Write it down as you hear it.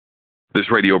This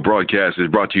radio broadcast is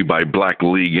brought to you by Black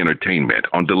League Entertainment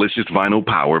on Delicious Vinyl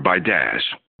powered by Dash.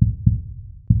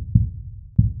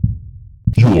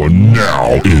 You are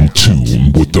now in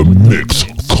tune with the Mixx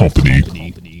Company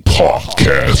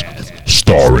podcast,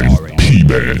 starring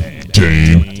P-Man,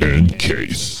 Dame, and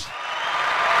Case.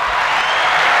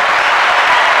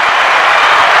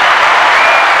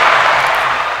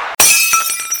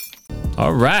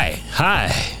 All right, hi.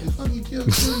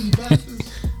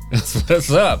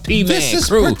 What's up, P-Man This is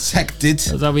crew? protected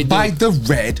That's how we do. by the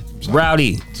red.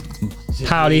 Rowdy,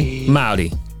 howdy,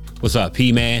 mowdy. What's up,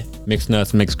 P-Man? Mixed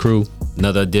Nuts, Mixx crew.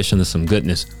 Another edition of some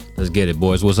goodness. Let's get it,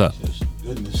 boys. What's up?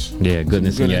 Goodness. Yeah,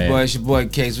 goodness. Goodness, Yeah, boy. It's your boy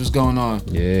Case. What's going on?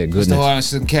 yeah, Mr. goodness.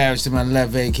 Harrison Carriage to my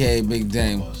left, aka Big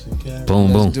Dame.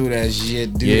 Boom, boom. Let's do that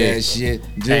shit. Do Yeah. that shit.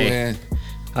 Do Hey. it.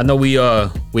 I know we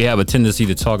have a tendency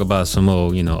to talk about some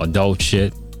old, adult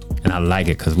shit, and I like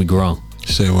it because we grown.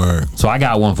 Say word. So I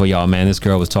got one for y'all, man. This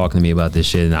girl was talking to me about this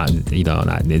shit, and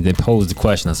they posed the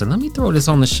question. I said, let me throw this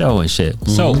on the show and shit.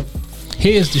 Mm-hmm. So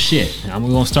here's the shit. I'm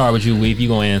gonna start with you, Weep. You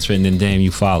gonna answer it, and then Dame,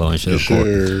 you follow and shit. Of course.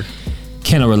 Sure.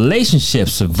 Can a relationship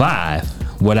survive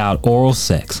without oral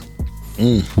sex?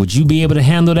 Would you be able to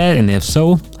handle that? And if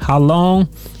so, how long?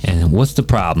 And what's the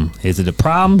problem? Is it a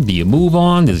problem? Do you move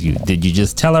on? Did you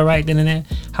just tell her right then and there?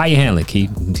 How you handle it,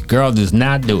 Keith? The girl does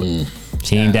not do it.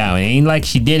 She ain't down. It ain't like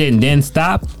she did it and then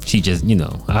stopped. She just,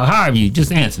 however you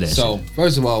just answer that. So,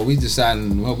 first of all, we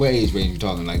deciding what age range you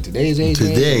talking, like today's age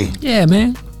range? Today. yeah,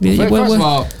 man. Yeah, First of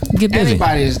all, get busy.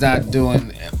 anybody that's not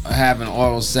having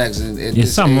oral sex in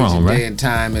this something age wrong, and right? day and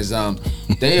time is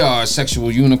they are a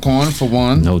sexual unicorn for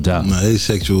one. No doubt. Nah, they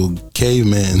sexual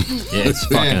caveman. Yeah, it's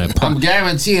fucking Yeah, a I'm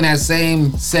guaranteeing that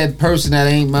same said person that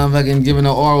ain't motherfucking giving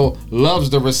the oral loves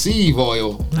to receive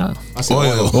oil. No. I said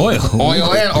Oil.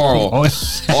 Oil and oral. Oil.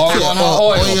 Oil on her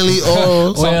oil. Oily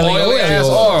oil. Some oil ass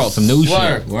oil. Some new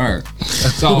Word. shit. Word.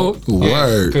 So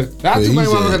Word. 'cause not too He many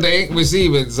said. motherfuckers they ain't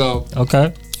receiving. So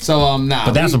Okay. nah.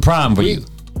 But that's a problem for you.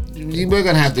 We're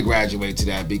gonna have to graduate to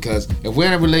that because if we're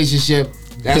in a relationship,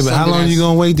 that's Yeah, but how something long that's- you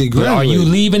gonna wait to But graduate? are you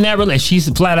leaving that relationship? She's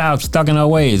flat out stuck in her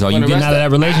ways. Are for you the getting rest out of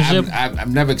that relationship?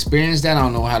 I've never experienced that. I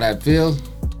don't know how that feels.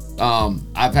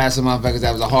 I've had some motherfuckers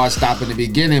that was a hard stop in the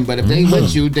beginning, but if they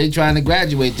with you, they trying to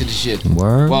graduate to the shit.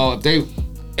 Word. Well,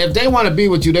 if they want to be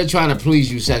with you, they're trying to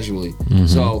please you sexually. Mm-hmm.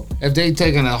 So if they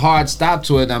taking a hard stop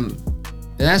to it, then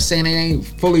that's saying they ain't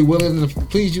fully willing to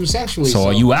please you sexually. So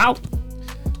are you out?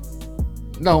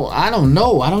 No, I don't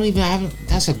know. I don't even have.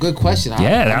 That's a good question.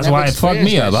 Yeah, that's why it fucked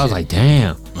me up. I was like,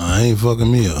 damn. Nah, I ain't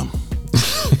fucking me up.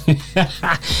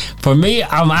 For me,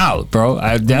 I'm out, bro.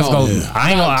 I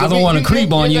don't want to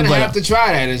creep on you, You're but gonna have to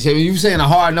try that. And shit. You saying a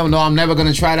hard no? I'm never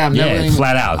gonna try that. I'm Yeah, never gonna even,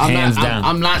 flat out, I'm hands not, down.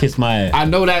 I'm not. Kiss my ass. I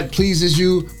know that pleases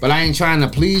you, but I ain't trying to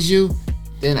please you.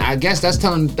 Then I guess that's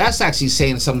actually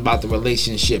saying something about the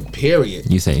relationship. Period.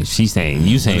 you saying you saying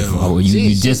you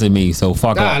She's- dissing me, so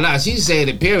fuck off. Nah. She's saying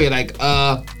it. Period. Like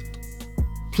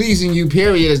pleasing you.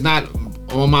 Period is not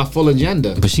on my full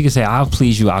agenda. But she can say, I'll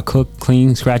please you. I'll cook,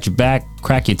 clean, scratch your back,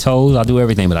 crack your toes. I'll do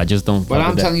everything, but I just don't. But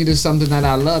I'm telling you, this is something that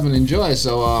I love and enjoy.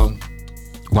 So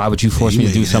why would you force you me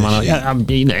to do making something? that Yeah, I'm you I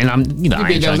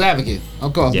be a ain't devil's trying. advocate,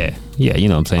 of course. Yeah, you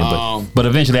know what I'm saying. But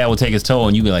eventually that will take its toll,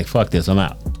 and you be like, fuck this, I'm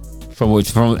out. From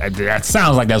that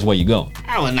sounds like that's where you go.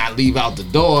 I would not leave out the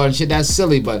door and shit. That's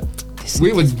silly, but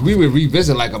we would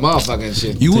revisit like a motherfucker and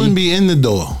shit. You wouldn't be in the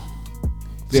door.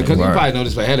 Yeah, because you Word. probably know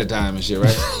this ahead of time and shit,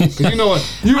 right? Because you know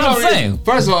what? You I'm already, saying.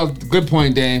 First of all, good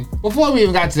point, Dame. Before we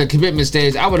even got to the commitment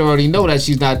stage, I would already know that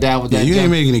she's not down with Yeah, that. you ain't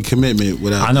junk. making a commitment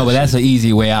without. I know, but that that's an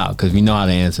easy way out because we know how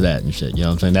to answer that and shit. You know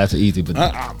what I'm saying? That's easy, but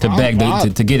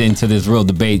to get into this real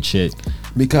debate shit.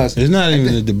 Because shit. It's not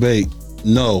even a debate.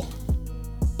 No,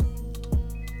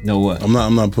 Know what? I'm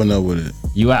not putting up with it.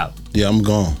 You out? Yeah, I'm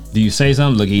gone. Do you say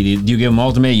something? Look, either do you give them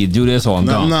ultimatum? You do this or I'm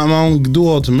gone. I don't do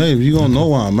ultimatums. You gonna know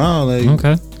why I'm out. Like,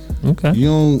 Okay. You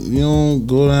don't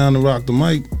go down and rock the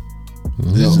mic.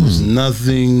 This is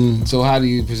nothing. so how do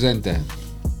you present that?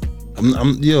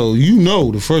 You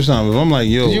know, the first time if I'm like,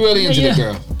 yo, You really into Yeah. the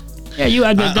girl? Yeah, you.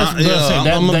 That's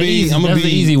the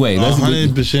easy way. That's the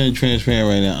 100% transparent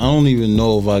right now. I don't even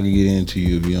know if I can get into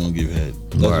you if you don't give head.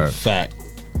 That's Word. a fact.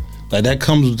 Like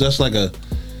that's like a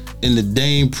in the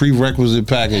Dame prerequisite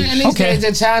package. And these Okay. days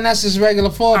in China, that's just regular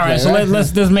foreplay. All right, so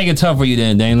let's make it tough for you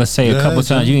then, Dane. Let's say a Yeah, couple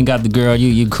times you ain't got the girl,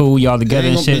 you cool, y'all together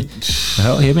and Ain't shit. gonna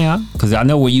Hell, hear me out, because I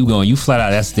know where you going. You flat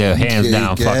out, that's their hands Yeah,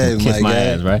 down, go fucking ahead, kiss my my guy.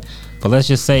 ass, right? But let's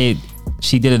just say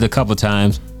she did it a couple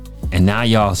times, and now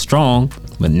y'all strong,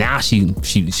 but now she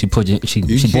put you, she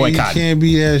You boycotted. can't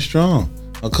be that strong.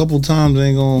 A couple times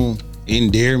ain't gonna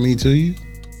endear me to you.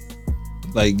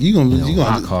 Like you gonna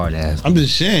rock hard ass. I'm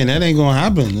just saying that ain't gonna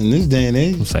happen in this day and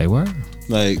age. Say word.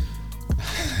 Like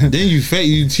then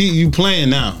you playing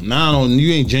now. Now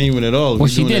you ain't genuine at all. Well,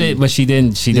 she did it, but she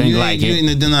didn't like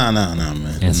it. Nah,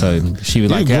 man. And so she was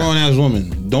You're like, a grown ass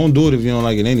woman. Don't do it if you don't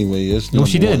like it anyway. well,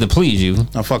 she did it to please you.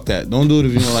 Nah, fuck that. Don't do it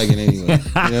if you don't like it anyway. You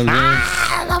know what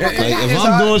I'm saying? Like if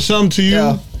I'm doing something to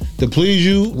you to please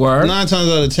you, 9 times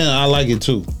out of 10 I like it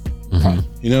too.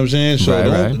 You know what I'm saying?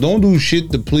 So don't do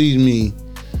shit to please me.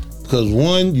 Because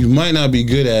one, you might not be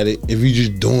good at it if you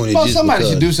just doing it. Well, just somebody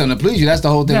because. should do something to please you. That's the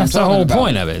whole thing. That's the whole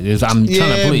point of it. Is I'm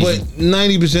trying to please you.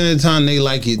 But 90% of the time they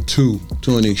like it too,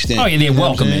 to an extent. Oh yeah, they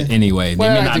welcome it anyway. Well,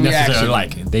 they may not necessarily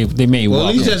like it. They may welcome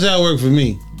it. At least that's how it worked for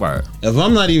me. Word. If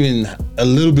I'm not even a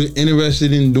little bit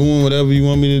interested in doing whatever you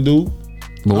want me to do.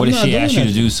 But what if she asked you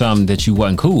to do something that you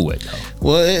wasn't cool with though?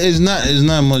 Well, it's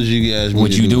not much you can ask me.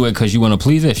 Would you do it because you want to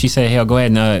please her? If she said, "Hell, go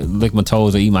ahead and lick my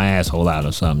toes or eat my asshole out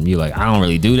or something," you're like, "I don't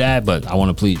really do that, but I want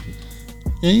to please you."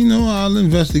 And you know, I'll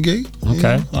investigate.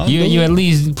 Okay, you at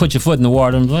least put your foot in the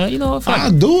water and be like, you know what?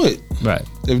 I'll do it. Right.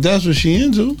 If that's what she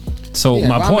into. So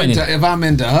my point is, if I'm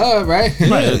into her, right?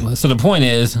 Right. So the point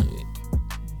is,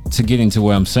 to get into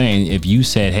what I'm saying, if you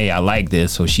said, "Hey, I like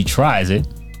this," so she tries it.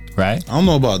 Right. I don't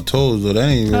know about toes, though. That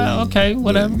ain't really. Okay,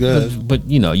 whatever. But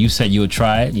you know, you said you would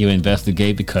try it. You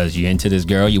investigate because you're into this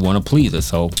girl. You want to please her.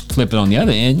 So flip it on the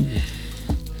other end.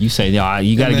 You say, "Yo,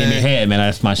 you got to give me a head, man.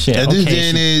 That's my shit." At this day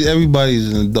and age,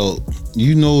 everybody's an adult.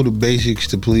 You know the basics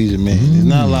to please a man. There's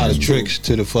not a lot of tricks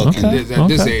to the fucking at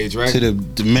this age, right? to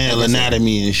the male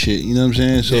anatomy and shit. You know what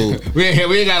I'm saying? So we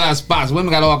ain't got a lot of spots.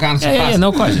 Women got all kinds of spots. Yeah,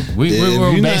 no question.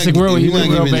 We're basic. If you're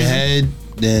not giving head,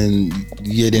 then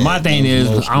my thing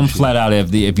is, I'm flat out.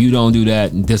 If you don't do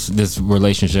that, this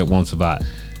relationship won't survive.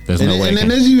 There's no way. And then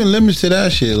there's even limits to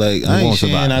that shit. Like I ain't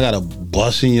saying I gotta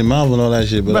bust in your mouth and all that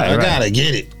shit, but I gotta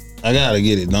get it. I gotta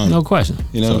get it done. No question.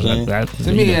 You know what I'm saying?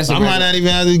 To me, I might not even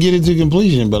have to get it to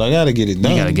completion, but I gotta get it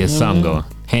done. You gotta get something going.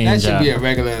 That should be a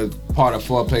regular part of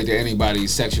foreplay to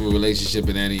anybody's sexual relationship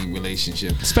in any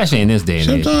relationship, especially in this day and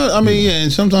age. Sometimes, I mean,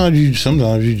 and sometimes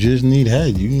you just need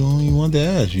head. You don't even want the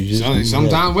ass. You just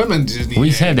sometimes women just need. We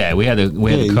head. said that. We had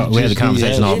the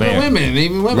conversation all there.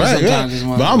 Even women sometimes just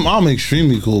want. But I'm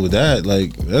extremely cool with that.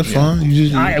 Like that's fine. You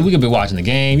just we could be watching the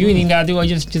game. You ain't even gotta do it.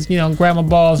 Just grab my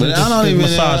balls. But and I don't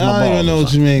even know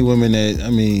too many women that. I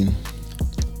mean.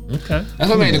 Okay. That's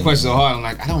what made the question so hard. I'm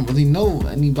like, I don't really know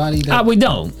anybody that. We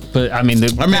don't. But I mean, the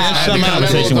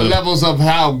levels of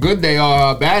how good they are,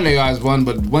 how bad they are is one,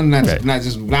 but one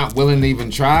that's not willing to even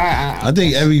try. I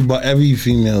think every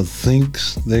female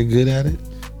thinks they're good at it.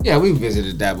 Yeah, we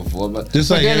visited that before, but just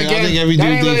like I think every dude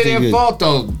thinks really their fault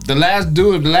though. The last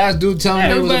dude telling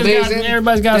me they was amazing.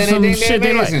 Everybody's got some shit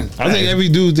they like. I think every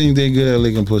dude think they're good at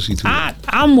licking pussy too.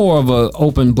 I'm more of an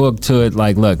open book to it.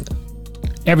 Like, look.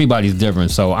 Everybody's different,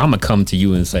 so I'm gonna come to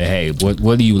you and say, "Hey,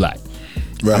 what do you like?"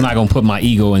 Right. I'm not gonna put my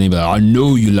ego in and be like, "I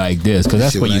know you like this," because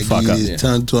that's where you fuck up.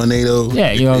 Tongue tornado.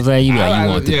 Yeah, you know what I'm saying. You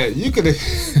want yeah, you could.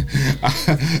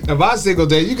 If I single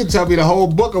day, you can tell me the whole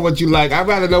book of what you like. I'd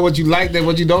rather know what you like than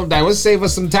what you don't like. Let's save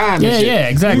us some time. Yeah,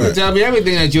 exactly. You can tell me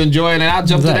everything that you enjoy, and then I'll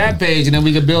jump to that page, and then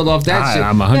we can build off that shit.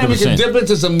 I'm 100%. Then we can dip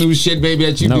into some new shit, baby,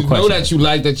 that you know that you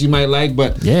like, that you might like.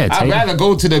 But I'd rather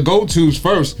go to the go-tos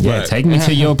first. Yeah, take me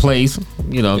to your place.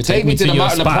 You know, take me to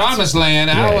the promised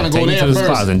land. I want to go there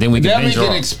first, and then we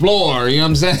can explore. You know what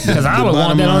I'm saying? Because I would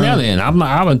want that on the other end.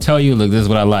 I would tell you, look, this is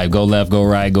what I like. Go left, go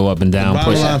right, go up and down. The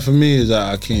bottom line for me is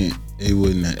I can't.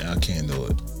 I can't do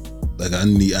it. Like I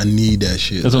need that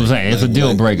shit. That's what I'm saying. It's a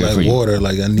deal breaker for you. Water,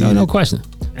 like I need. No question.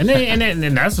 And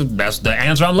then that's the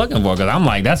answer I'm looking for, because I'm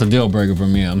like, that's a deal breaker for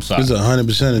me. I'm sorry. It's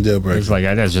 100% a deal breaker. It's like,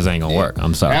 that just ain't gonna work.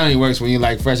 I'm sorry. That only works when you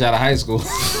like fresh out of high school.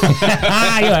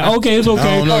 You're like, okay, it's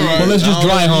okay. Well, let's just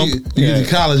dry hump. You get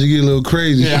to college, you get a little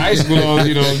crazy. Yeah, high school,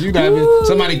 you got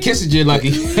somebody kisses you lucky.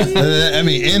 I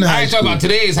mean, in high school. I ain't talking about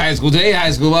today's high school. Today's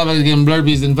high school, I'm getting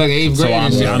blurpees in fucking 8th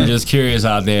grade. So I'm just curious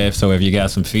out there. So if you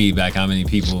got some feedback, how many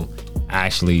people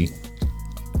actually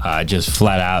just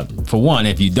flat out, for one,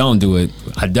 if you don't do it,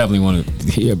 I definitely want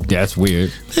to hear. That's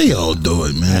weird. They all do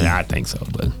it, man. I think so,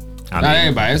 but not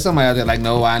everybody. There's somebody out there like,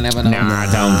 no, I never know.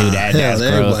 Nah, don't do that. That's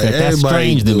gross. That's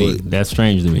strange to me. That's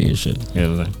strange to me and shit. You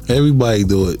know what I'm saying? Everybody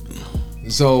do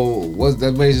it. So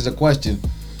that raises a question: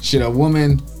 should a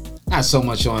woman, not so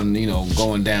much on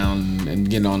going down and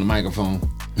getting on the microphone?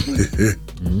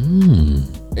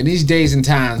 In these days and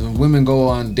times when women go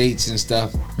on dates and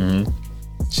stuff.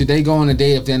 Should they go on a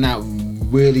date if they're not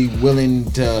really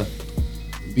willing to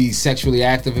be sexually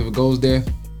active if it goes there?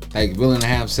 Like willing to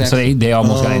have sex? So they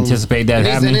almost gotta anticipate that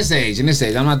happening? In this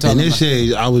age, I'm not talking about... In this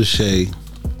age, I would say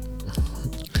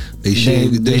they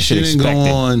shouldn't go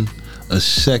on a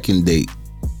second date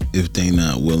if they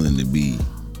not willing to be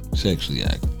sexually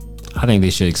active? I think they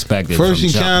should expect it. First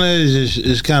encounter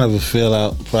is kind of a fill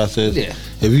out process. Yeah.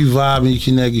 If you vibe and you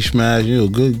connect, you smash,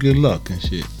 good luck and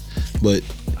shit. But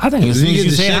I think if as you soon as get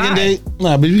you the say second hi. date,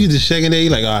 but if you get the second date,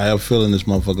 you're like, all right, I'm feeling this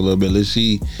motherfucker a little bit. Let's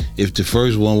see if the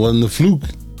first one wasn't a fluke.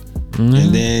 Mm-hmm.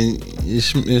 And then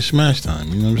it's smash time.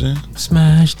 You know what I'm saying?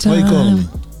 Smash time. Why you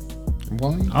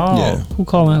calling me? Oh, Yeah. who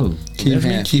calling who?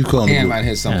 Keep calling Hand me. might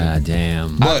hit something. Ah,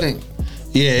 damn. I think.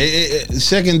 Yeah,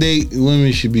 second date,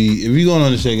 women should be. If you're going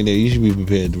on a second date, you should be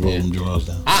prepared to roll them drawers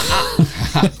down.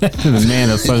 The man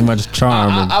has so much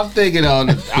charm. I'm thinking I'm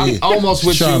almost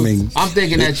with Charming. you. I'm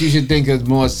thinking that you should think of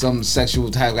more some sexual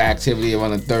type of activity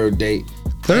on a third date.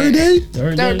 Third date?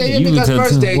 Third date, because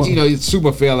first date, it's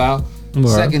super fill out. Word.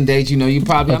 Second date, you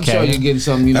probably, I'm sure you're getting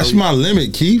some, That's my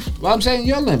limit, Keith. Well, I'm saying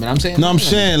your limit. I'm saying. No, I'm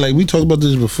saying, like, we talked about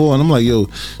this before, and I'm like, yo,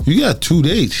 you got 2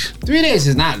 dates. 3 days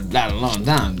is not a long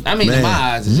time. I mean, Man. in my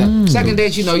eyes, second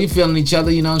date, you feeling each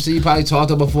other, so you probably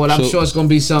talked about before. I'm So, sure it's gonna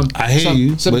be some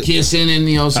but kissing and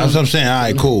that's what I'm saying. All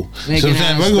right, cool. So I'm making saying,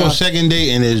 out if we go stuff. second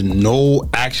date and there's no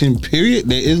action, period,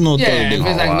 there is no third Yeah, date. if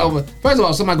it's like no. First of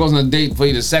all, somebody goes on a date for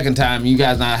you the second time, you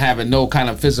guys not having no kind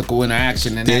of physical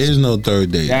interaction, and There is no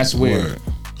third date. that's weird. Word.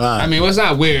 All right. I mean, well, it's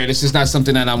not weird. It's just not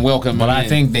something that I'm welcoming. But I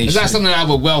think they It's not should. something that I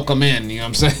would welcome in. You know what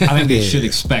I'm saying? I think they should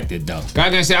expect it though. I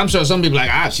can say, I'm sure some people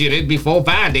like, shit, it'd be 4 or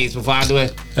 5 days before I do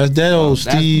it. That's that old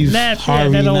Steve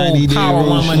Harvey that old 90-day power rule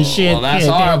woman shit. shit. Well, that's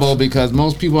Yeah, horrible because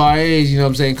most people our age, you know what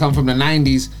I'm saying, come from the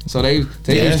 90s. So they used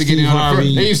to get Steve it on the Harvey.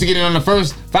 first. They used to get it on the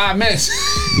first 5 minutes.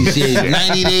 You said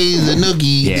 90 days a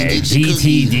nookie. Yeah, to get your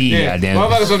cookies. GTD. Goddamn.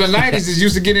 Motherfuckers from the 90s is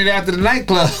used to getting it after the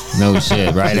nightclub. No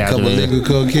shit. Right A after couple the. liquor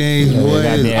cocaine, boy.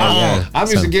 goddamn, yeah. I'm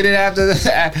used to get it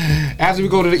after we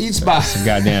go to the eat spot.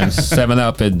 Goddamn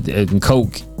 7-Up and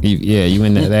Coke. You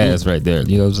in that ass right there.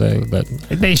 You know what I'm saying? But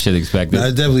they should expect That's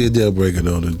it. definitely a deal breaker,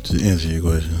 though, to answer your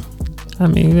question. I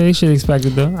mean, they should expect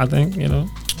it though. I think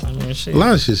shit. A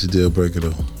lot of shit's a deal breaker,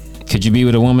 though. Could you be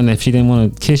with a woman if she didn't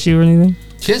want to kiss you or anything?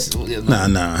 Kiss? Nah.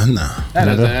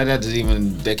 That doesn't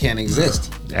even. That can't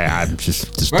exist. Yeah, I'm just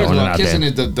First throwing of it all, out kissing there.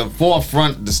 is the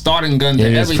forefront, the starting gun to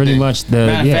It is everything. pretty much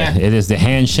Matter of fact, it is the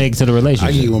handshake to the relationship.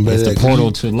 I give you one better. It's the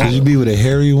portal to Could you love. be with a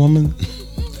hairy woman?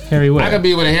 Harry I White. could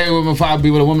be with a hairy woman before I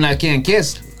be with a woman that can't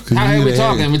kiss. How you are we the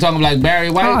talking? hairy- We talking like Barry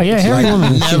White? Oh yeah, Harry Like,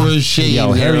 women. never shaved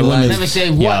Yo, her Harry life. women. Never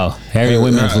shaved what? Yo, Harry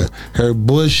women's. Her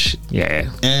bush Yeah.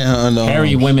 and her underarms.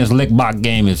 Harry women's lick box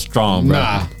game is strong, bro.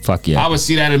 Nah. Fuck yeah. I would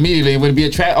see that immediately. It would be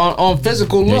on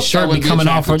physical Your look. shirt that be would coming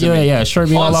off her. attractive to Yeah, me. shirt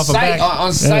be all On off her sight, back.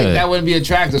 on sight, Yeah. that wouldn't be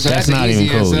attractive. So That's that's, not an even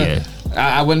easy cool, answer.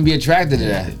 I wouldn't be attracted to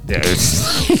that.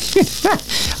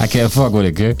 I can't fuck with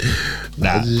it, kid.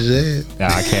 I just said. Nah,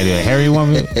 I can't do it. Harry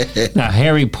woman. Nah,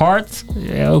 Harry parts.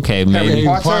 Yeah, okay, maybe.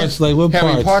 Harry parts, like what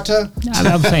Harry parts? Potter?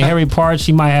 I'm saying Harry parts.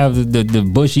 She might have the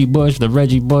bushy bush, the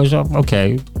Reggie Bush.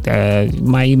 Okay,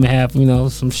 might even have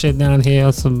some shit down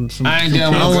here. Some. I ain't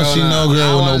dealing with I don't no want to see no girl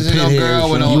I with wanna no see pit hairs. girl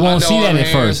with no You won't see that underarm at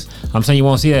hairs. first. I'm saying you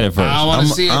won't see that at I don't first. want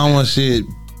to see it. I don't want to see it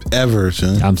ever,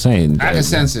 son. I'm saying I can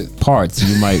sense it. parts.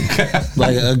 You might.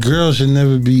 Like a girl should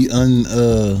never be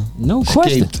No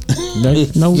question. No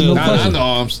Not question.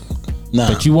 underarms. Nah.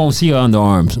 But you won't see her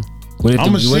underarms. What if,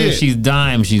 I'ma see what if it. she's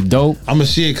dime? She's dope. I'm gonna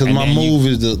see it because And my then you- move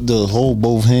is the hold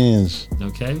both hands.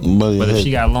 Okay. But But if hey.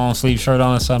 she got a long sleeve shirt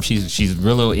on or something, she's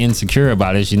real insecure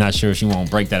about it. She's not sure she won't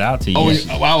break that out to you.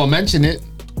 Oh, I will mention it.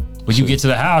 When you get to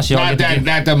the house, y'all Not get to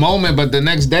that at the moment, but the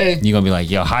next day. you're gonna be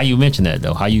like, yo, how you mention that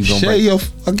though? How you gonna Share break? your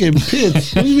fucking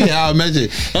pits. What do you mean how I mention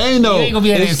it? Ain't no. You ain't gonna be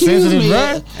that excuse insensitive, me,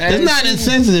 bruh. It's not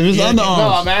insensitive. It's No,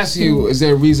 underarms. I'm asking you, is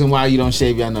there a reason why you don't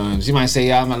shave your underarms? You might say,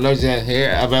 yeah, I'm allergic to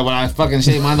hair. But when I fucking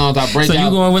shave my underarms, I break So out. you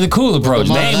going with a cool approach?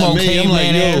 the They ain't Not more me. I'm like,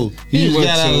 caveman yo, ass. you He just would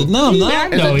got out too. of. No, I'm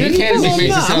not. No, No, he you can't was make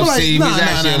Nah, yourself I'm like, see. nah, He's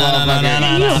actually a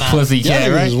motherfucker. You a pussy Y'all cat,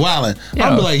 niggas right? is wildin'. Yo.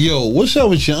 I'm be like, yo, what's up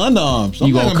with your underarms? I'm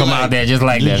You not gonna be come like, out there just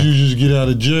like Did that? you just get out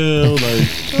of jail?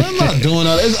 Like, I'm not doing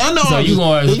all that. It's underarms. So you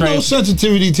going There's no straight-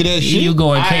 sensitivity to that shit. You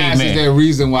going I asked, is caveman? there a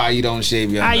reason why you don't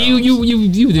shave your underarms?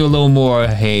 You do a little more.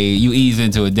 Hey, you ease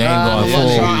into it. They ain't going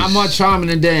full. I'm more charming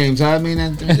than Dame, so I mean,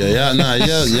 that's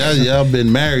Yeah, y'all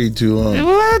been married to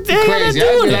What? They ain't gotta crazy. do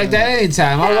I be that. like that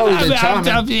anytime. I've always been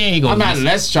charming. I'm not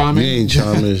less You charming. ain't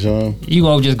charming, Sean. You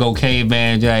gonna just go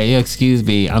caveman? Like, excuse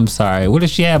me, I'm sorry. What if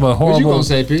she have a What you horrible? gonna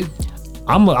say, Pete?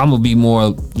 I'm gonna be more.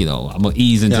 I'm gonna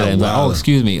ease into Yeah, that. Like, wow. oh,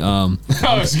 excuse me. Oh,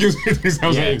 excuse me.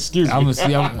 Excuse me. I'm gonna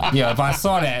see. If I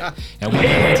saw that, and when they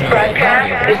went to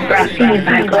Broadcast is brought to you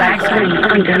by Black Honey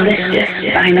on Delicious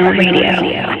Vinyl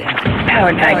Radio.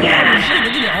 Powered by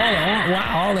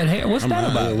gas. all that hair. What's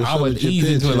that about? what's I up would with your ease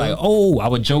pits, into it yo? like, I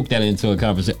would joke that into a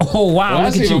conversation. Oh wow, Well,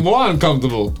 look that's at even you. more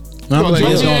uncomfortable.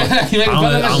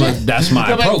 I'm like, that's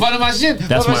my approach. Fun of my shit.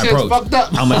 That's my approach. Fucked up.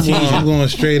 I'm going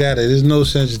straight at it. There's no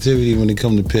sensitivity when it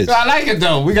comes to pitch. I like it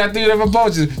though. We got 3 different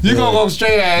approaches. You gonna go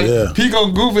straight at it. Yeah. He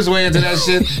gonna goof his way into that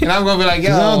shit, and I'm gonna be like,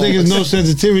 yo. I don't think there's no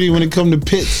sensitivity when it comes to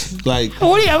pits. Like,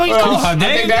 What do you? I mean, come on, I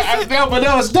Dave. think that, but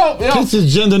that was dope. Yo. pits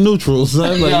is gender neutral. So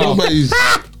like Yo. nobody's.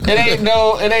 It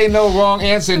ain't no wrong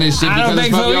answer in this shit I don't because it's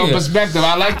think from so your either. perspective.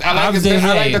 I like I'm the just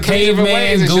I like the 3 different caveman,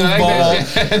 ways and shit. I like that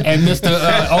goofball, shit. and Mr.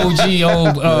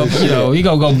 OG, you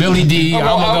gonna go Billy D. I'm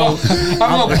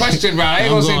gonna question route. I ain't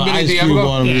gonna say Billy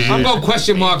D. I'm gonna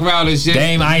question mark route and shit.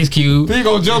 Dame Ice Cube. He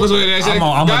gonna joke us with that shit.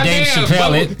 I'm a Dave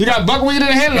Chappelle it. You got buckwheat in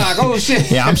the headlock. Oh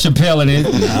shit. Yeah, I'm Chappelle in it.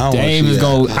 don't Dave wanna is see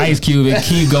going Ice Cube and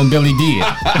Keith going Billy D.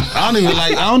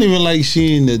 I don't even like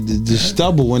seeing the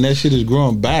stubble when that shit is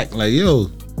growing back. Like, yo.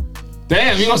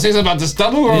 Damn, you gonna say something about the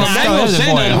stubble? Nah, I ain't gonna that's say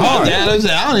the nothing point. about that.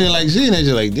 I don't even like seeing that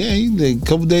shit. Like, damn, you think a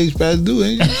couple days past due,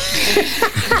 ain't you?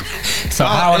 So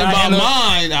how would in I my handle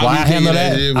mind, why I handle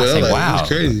that? shit, I but say, I'm like, wow. it's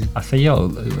crazy. I say, yo,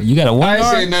 you got a one I ain't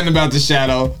guard? saying nothing about the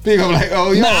shadow. People like,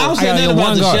 oh, yo. Nah, I don't say I got nothing your about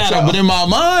one the guard. shadow, but in my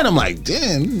mind, I'm like,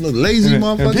 damn, you little lazy And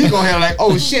motherfucker. people gonna have like,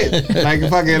 oh shit, like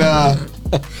fucking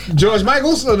George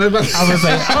Michaels. I was gonna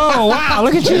say, oh wow,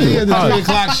 look at you. Yeah, the Oh, 3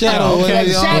 o'clock shadow. okay. whatever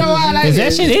y'all- Shadow, I like is it.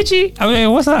 that shit itchy? I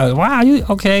mean, what's up? Wow, you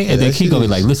okay? And then that Keith shit gonna be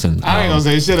is- like, listen, I ain't gonna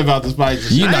say shit about the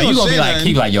spikes. you I know, ain't you gonna gonna be say like, nothing.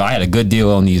 Keith, like, yo, I had a good deal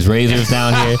on these razors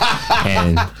down here,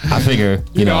 and I figure,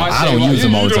 you know, I don't use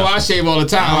them all the You know, I time. shave all the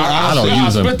time. I don't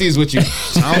use them. I split these with you.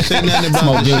 I don't say nothing about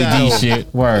Smoke the Billy shadow. D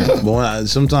shit. Word. But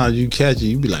sometimes you catch it,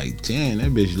 you be like, damn,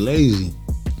 that bitch lazy.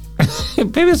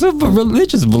 Maybe some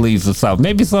religious beliefs or something.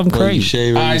 Maybe something Well, you crazy.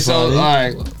 shave All every right, so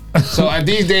Friday. So at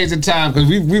these days of time, because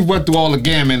we went through all the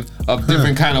gamut of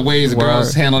different kind of ways the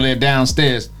girls handle their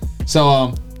downstairs.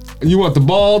 So you want the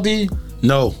baldy,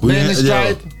 No, bandit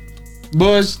stripe,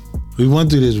 bush? we went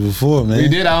through this before, man. We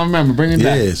did. I don't remember. Bring it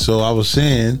back. Yeah, so I was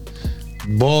saying,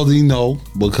 baldy no,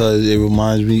 because it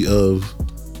reminds me of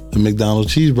the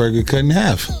McDonald's cheeseburger cut in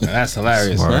half. That's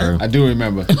hilarious. Word. I do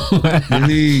remember. You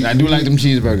need- I do like them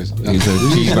cheeseburgers. These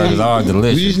cheeseburgers are We just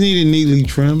delicious. need it neatly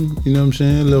trimmed, you know what I'm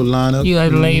saying? A little lineup. You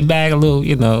like laid back a little,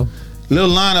 you know.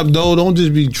 Little lineup though, don't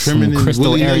just be trimming and Crystal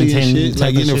willy-nilly and Arrington shit. type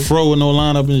Like of in the shit? fro with no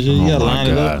lineup and shit. You gotta line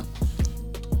it up.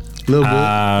 Little bit. No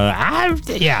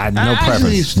Actually,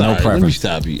 preference. No Let me preference.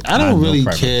 stop you. I don't no really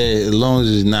preference. care as long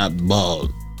as it's not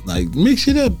bald. Like, mix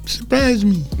it up. Surprise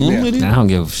me. I'm with it. I don't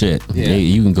give a shit. Yeah.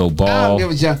 You can go I don't ball.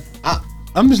 give a shit.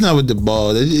 I'm just not with the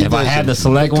bald. If I had to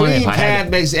select one, Clean if I pad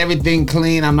had makes everything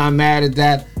clean. I'm not mad at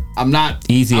that. I'm not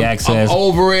Easy access. I'm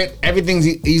over it. Everything's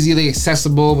easily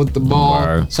accessible with the ball,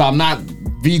 Word. so I'm not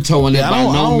vetoing it I by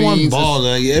don't, no I don't means. want bald.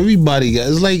 Like everybody got.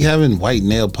 It's like having white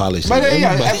nail polish. But Like,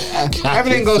 yeah, everybody-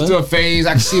 everything goes through a phase.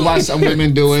 I can see why some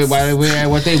women do it, why they wear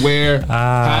what they wear,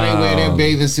 how they wear their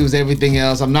bathing suits, everything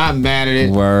else. I'm not mad at it.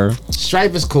 word.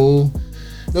 Stripe is cool.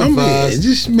 The I'm fuzz,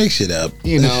 just mix it up.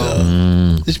 You That's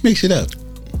know. all. Just mix it up.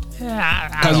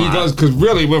 Because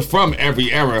really we're from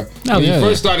every era. Oh, When yeah. you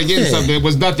first started getting something, it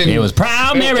was nothing. It was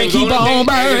primary, was keep only- on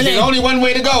burning. There's only one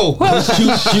way to go.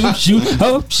 shoot, shoot, shoot,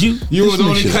 oh, shoot. You was Just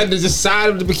only mix it cutting to the side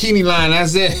of the bikini line.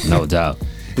 That's it. No doubt.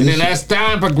 And then as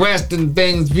time progressed and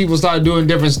things, people started doing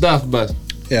different stuff. But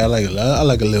Yeah, I like it. I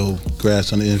like a little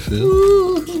grass on the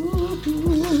infield.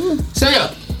 say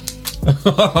up,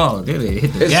 Oh, did it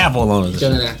hit the gavel on us?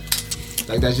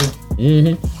 like that shit.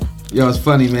 Mm-hmm. Yo, it's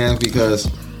funny, man, because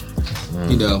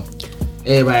you know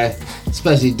everybody,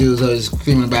 especially dudes, always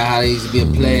screaming about how they used to be a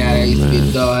player, how they used to be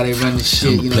a dog, how they run the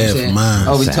shit. You know what I'm saying?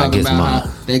 Oh, we Say, I talking guess about mine.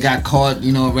 how they got caught,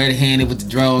 you know, red-handed with the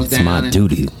drones down. It's my and-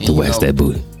 duty and, to you wax know, that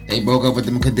booty. They broke up with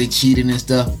them because they cheated and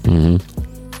stuff.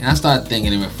 Mm-hmm. And I started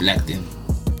thinking and reflecting.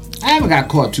 I haven't got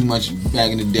caught too much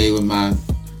back in the day with my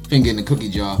finger in the cookie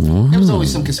jar. There was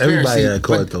always some conspiracy. Everybody got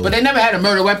caught, though. But they never had a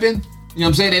murder weapon. You know what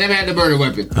I'm saying? They never had the murder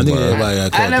weapon. I think everybody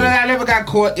got caught. I never got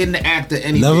caught in the act of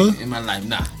anything Never? in my life.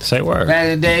 Nah. Say word. Back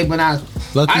in the day when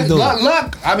Lucky dog.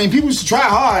 luck. I mean, people used to try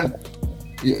hard.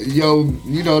 Yo,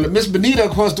 you know, Miss Benita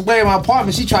across the way in my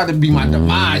apartment, she tried to be my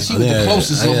demise. She was the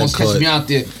closest to I got almost catching caught. me out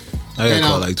there. I got You know,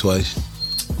 caught like twice.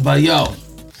 But yo,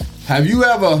 have you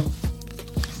ever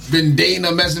been dating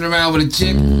or messing around with a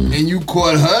chick and you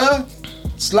caught her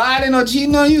sliding or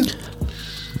cheating on you?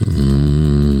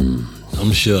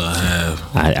 I'm sure I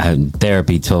have.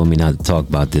 Therapy told me not to talk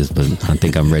about this, but I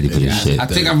think I'm ready for this shit. I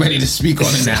think I'm ready to speak on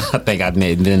it now. I think I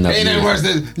made enough. Ain't nothing worse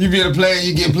than you being a player and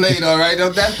you get played, all right?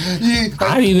 Don't that?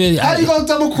 How you gonna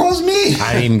double cross me?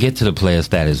 I didn't even get to the player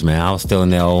status, man. I was still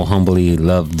in that old humbly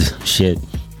loved shit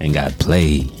and got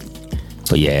played.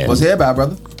 But yeah, What's it about,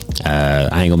 brother?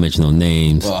 I ain't gonna mention no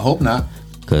names Well, I hope not.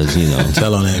 because you know,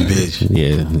 Tell on that bitch.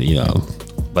 yeah, you know.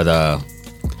 But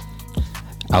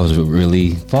I was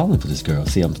really falling for this girl.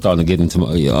 See, I'm starting to get into my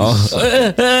no,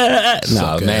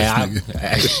 man.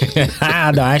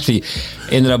 I actually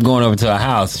ended up going over to her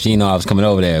house. She didn't know I was coming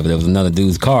over there, but there was another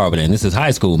dude's car over there. And this is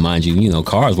high school, mind you. You know,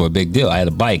 cars were a big deal. I had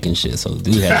a bike and shit, so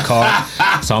the dude had a car.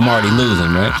 So I'm already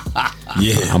losing, right?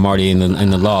 Yeah. I'm already in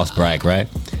the loss bracket, right?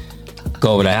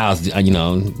 Go over to the house. You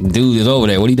know, dude is over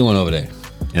there. What are you doing over there?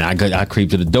 And I creep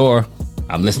to the door.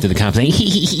 I'm listening to the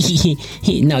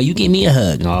conversation. No, you give me a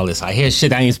hug and all this. I hear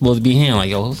shit I ain't supposed to be hearing. Like,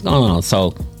 yo, what's going on?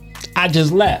 So I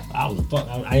just left. I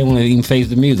didn't want to even face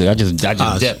the music. I just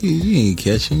dipped. You ain't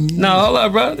catching me. No, hold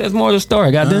up, bro. There's more to the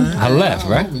story. Goddamn. I left,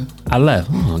 right? I left.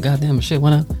 Oh, goddamn, shit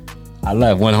went up. I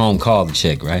left, went home, called the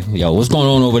chick, right? Yo, what's going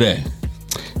on over there?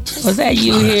 Was that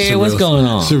you here? What's going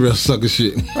on? It's real sucker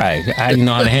shit. Right. I didn't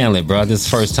know how to handle it, bro. This is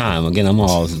the first time. Again, I'm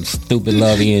all stupid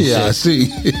lovey and shit. Yeah, I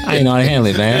see. I didn't know how to handle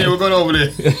it, man. Hey, we're going over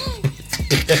there.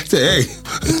 Say, hey,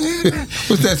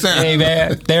 what's that sound? Hey,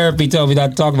 man, therapy told me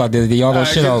not to talk about this. Y'all gonna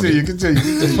shit on me.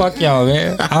 Continue. Fuck y'all,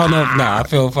 man. I don't know. I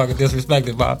feel fucking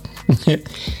disrespected, Bob.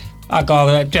 I called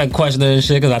her, I tried to question her and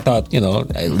shit, because I thought, you know,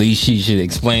 at least she should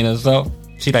explain herself.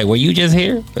 She like, were you just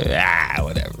here?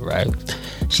 Whatever, right?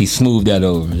 She smoothed that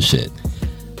over and shit.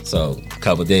 So a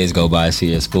couple days go by, I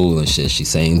see her at school and shit. She's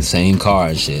same car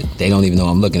and shit. They don't even know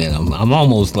I'm looking at them. I'm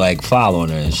almost like following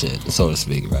her and shit, so to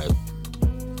speak, right?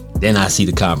 Then I see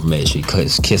the confirmation.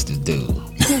 She kissed this dude.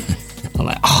 I'm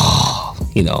like, oh,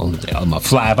 you know,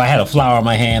 if I had a flower in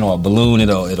my hand or a balloon,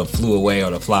 it'll flew away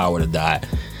or the flower would have died.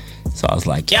 So I was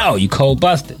like, yo, you cold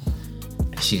busted.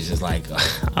 And she's just like,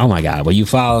 oh my God, will you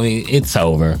follow me? It's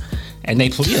over. And they,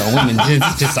 you know, women,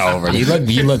 it's just over. You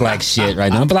look like shit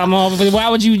right now. But I'm all, why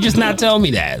would you just not tell me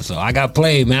that? So I got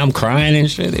played, man. I'm crying and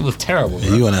shit. It was terrible. Bro.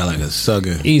 You went out like a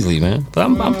sucker. Easily, man. But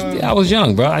I was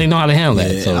young, bro. I didn't know how to handle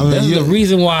that. So I mean, that's the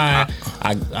reason why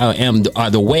I am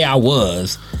the way I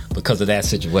was, because of that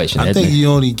situation. I think you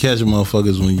only catch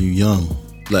motherfuckers when you young.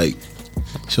 Like,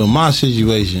 so my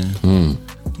situation,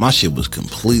 my shit was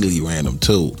completely random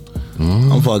too.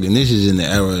 I'm fucking, this is in the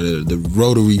era of the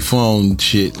rotary phone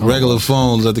shit, regular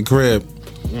phones at the crib.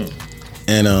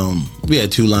 And we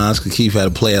had two lines, because Keith had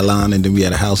a player line and then we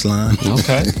had a house line.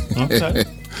 Okay.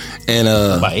 And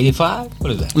about 85?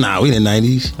 What is that? Nah, we in the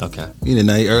 90s. Okay. We in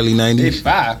the early 90s.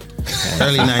 85.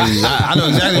 Early 90s. I know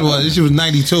exactly what this shit was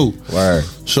 92. Word.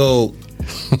 So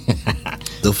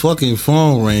the fucking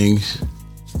phone rings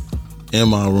in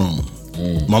my room.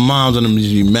 My mom's and them used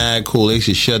to be mad cool. They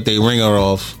should shut their ringer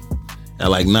off at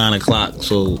like 9 o'clock.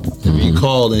 So if you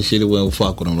called and shit, it wouldn't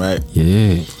fuck with them, right?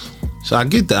 Yeah. So I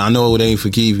get that. I know it ain't for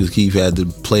Keith, because Keith had to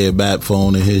play a bat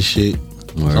phone and his shit.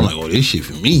 So I'm like, oh, this shit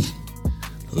for me.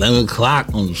 11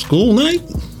 o'clock on the school night.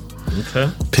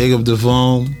 Okay. Pick up the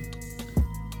phone,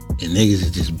 and niggas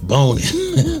is just boning.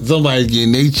 Somebody's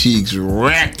getting their cheeks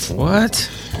wrecked. What?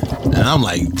 And I'm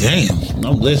like, damn.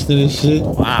 I'm listening to this shit.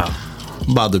 Wow.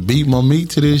 I'm about to beat my meat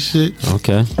to this shit.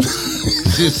 Okay.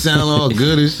 Shit sound all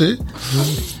good and shit.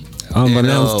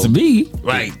 Unbeknownst to me.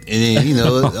 Right. And then, you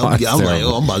know, I'm like,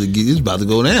 oh, I'm about to get this, about to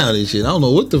go down and shit. I don't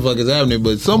know what the fuck is happening,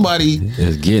 but somebody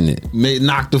is getting it.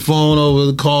 Knock the phone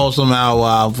over the call somehow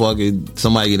while fucking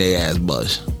somebody get their ass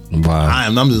bust. Wow.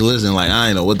 I'm just listening like I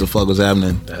ain't know what the fuck was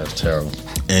happening. That's terrible.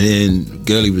 And then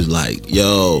Girlie was like,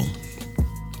 yo,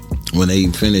 when they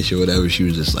finished or whatever, she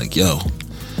was just like, yo,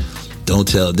 don't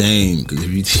tell Dame, because if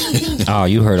you oh,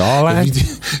 you heard all that?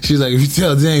 She's like, if you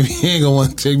tell Dame, he ain't gonna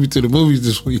want to take me to the movies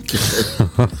this weekend.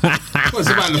 What,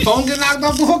 somebody on the phone get knocked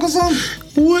off the hook or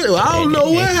something? What? I don't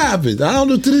know what happened. I don't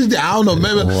know to this day. I don't know.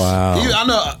 Maybe. Wow. I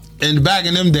know. Back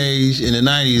in them days, in the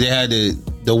 90s, they had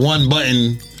the one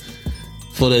button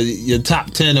for your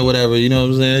top 10 or whatever. You know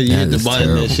what I'm saying? You hit the button,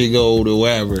 terrible. That shit go to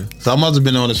wherever. So I must have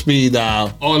been on the speed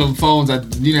dial. All them phones that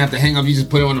you didn't have to hang up. You just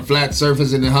put it on the flat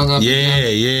surface and then hung up. Yeah.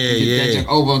 That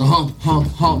over and hump.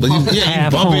 But you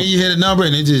bump it, you hit a number,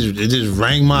 and it just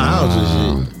rang my house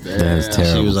and shit. That's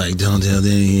terrible. She was like, don't tell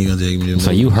Danny, he ain't gonna take me to the movie.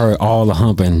 So you heard all the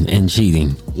humping and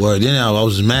cheating. Well, then I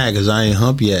was mad because I ain't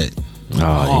hump yet.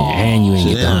 And you ain't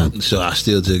get done. So I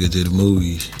still took it to the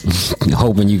movies.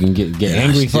 Hoping you can get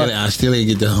angry. I still ain't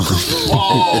get the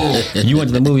hump. You went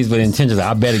to the movies with intentions.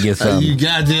 I better get something. You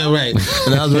goddamn right.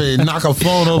 And I was ready to knock a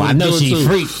phone over. Well, I know she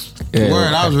freaked. Yeah.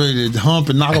 Word, I was ready to hump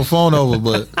and knock a phone over,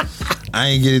 but I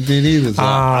ain't get it then either. So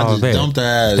I just dumped her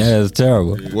ass. That is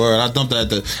terrible. Word, I dumped her at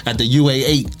the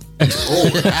UA8.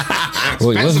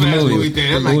 Wait, what's the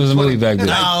movie? What was the movie back then?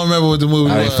 I don't remember what the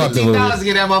movie was. $15 to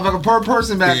get that motherfucker per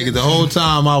person back. Yeah, the whole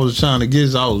time I was trying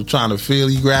to feel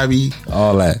you, grab you.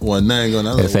 All that. One nothing going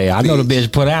on. They say, I know the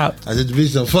bitch put out. I said, the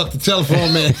bitch don't fuck the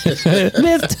telephone, man.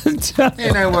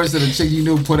 Ain't that worse than the chick you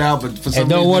knew put out, but for some reason.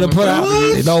 Don't want to put out.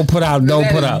 Don't put out. Don't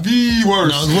put out. The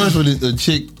worst. No, it's worse with the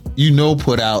chick you know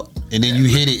put out, and then you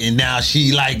hit it, and now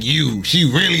she like you. She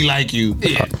really like you.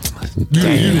 Yeah.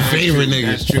 You favorite nigga.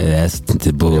 That's true. That's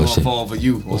the bullshit. Fall for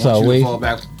you. What's up, Wade? Fall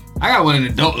back. I got one in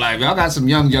adult life. Y'all got some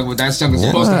young, but that's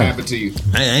supposed to happen to you.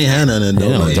 I ain't had none in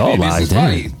adult life. This is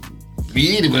funny.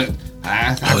 Me either, but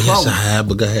I yes, I have,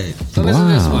 but go ahead. So listen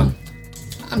to this one.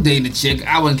 I'm dating a chick.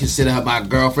 I wouldn't consider her my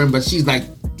girlfriend, but she's like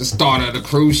the starter of the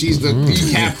crew. She's the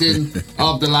captain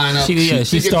of the lineup.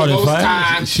 She started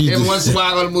time. And once in a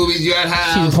while, go to movies, you at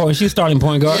house. She's starting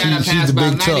point guard. She's the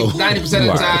big toe. 90% of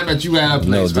the time that you at her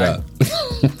place, right?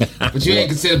 But you ain't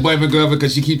considered boyfriend girlfriend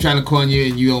because she keep trying to corn you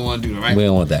and you don't want to do it, right? We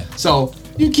don't want that. So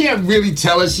you can't really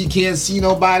tell her she can't see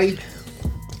nobody.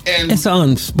 And it's an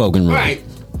unspoken rule. Right.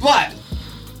 But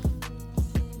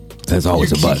there's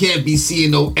always a but. You can't be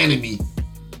seeing no enemy.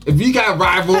 If you got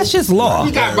rival, that's just law.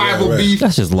 You got rival beef.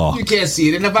 That's just law. You can't see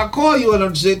it. And if I call you on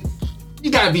them shit, you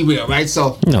gotta be real, right?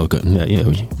 So no good.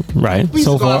 Yeah, right. We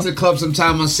used to go out to the club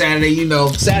sometime on Saturday. You know,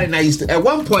 Saturday night at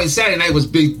one point Saturday night was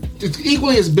big,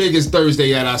 equally as big as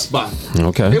Thursday at our spot.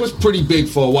 Okay. It was pretty big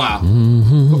for a while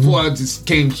before it just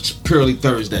came purely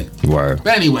Thursday. Word.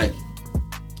 But anyway,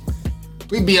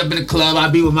 we'd be up in the club.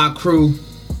 I'd be with my crew.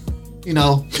 You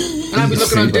know, and I'd be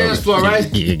looking on the dance floor, right?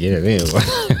 You get it in.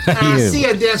 And I see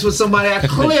her dance with somebody I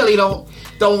clearly don't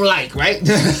like, right?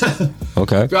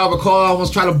 Okay. If y'all recall, I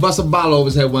almost tried to bust a bottle over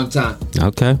his head one time.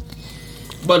 Okay.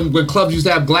 But when clubs used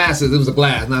to have glasses, it was a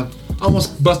glass. Now, I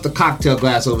almost bust a cocktail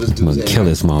glass over this dude's head. Kill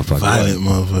this motherfucker. Violent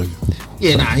motherfucker.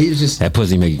 Yeah, nah, he was just... That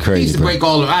pussy make you crazy, He used to break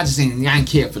all the... I ain't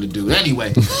care for the dude.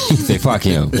 Anyway. He say, fuck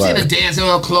him. He's in the dancing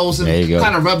real close and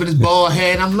kind of rubbing his bald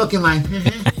head. I'm looking like...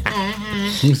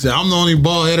 He said, I'm the only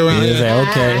bald head around here. Say,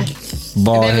 okay.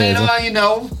 Bald and then head. later on, you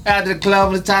know, after the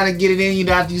club, it's time to get it in, you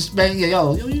know, after you spend,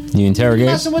 you interrogate?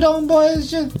 Messing with old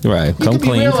boys and shit. Right. Come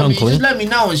clean. Just let me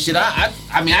know and shit. I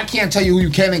mean, I can't tell you who you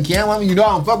can and can't. I mean, you know I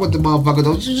don't fuck with the motherfucker,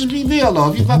 though. Just be real,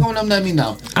 though. If you fucking with them, let me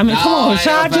know. I mean, come on,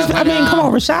 Rashad. Come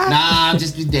on, Rashad. Nah, I'm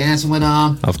just be dancing with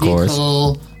them. Of course.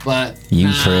 Cool. But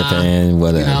you tripping,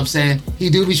 whatever. You know what I'm saying?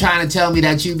 He do be trying to tell me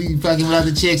that you be fucking with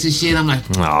other chicks and shit. I'm like,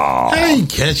 I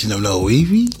ain't catching them, no,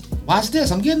 Evie. Watch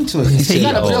this. I'm getting to it. You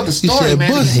gotta build the story,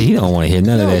 man. He don't want to hear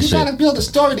none of that shit. You gotta build the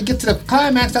story to get to the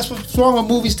climax. That's what's wrong with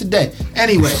movies today.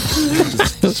 Anyway.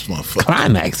 This motherfucker.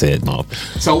 Climax said,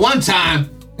 motherfucker. So one time,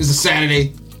 it's a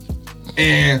Saturday,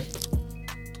 and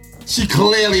she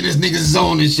clearly this nigga's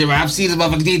zone and shit, right? I've seen this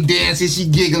motherfucker, they dancing, she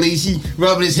giggly, she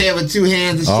rubbing his head with two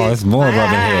hands and shit. Oh, it's more rubbing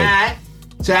head.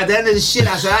 So at the end of the shit,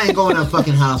 I said, I ain't going to that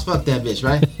fucking house. Fuck that bitch,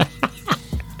 right?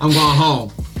 I'm going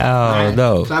home. Oh, right?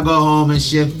 no. So I go home and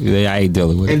shit. Yeah, I ain't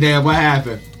dealing with it. And then what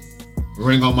happened?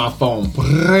 Ring on my phone.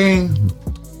 Ring.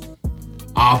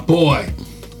 Our boy.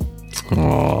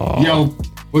 Oh. Yo,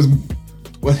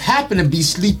 was happened to be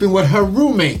sleeping with her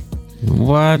roommate.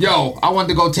 What? Yo, I wanted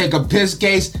to go take a piss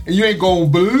case, and you ain't gonna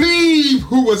believe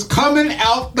who was coming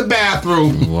out the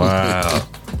bathroom. Wow.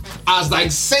 I was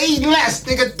like, say less,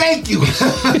 nigga, thank you.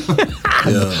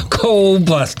 Yeah. Cold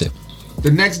busted. The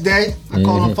next day, I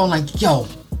called on the phone like, yo.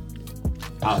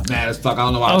 I was mad as fuck. I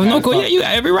don't know why. Oh, no, cool. Yeah, you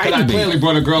got every right to be. I clearly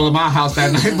brought a girl in my house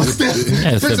that night, but still,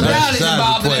 personality's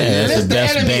involved in it. That's the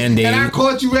best Band-Aid. And I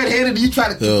caught you red-handed, and you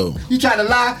try to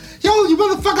lie. Yo, you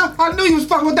motherfucker! I knew you was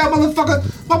fucking with that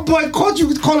motherfucker. My boy caught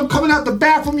you. Caught him coming out the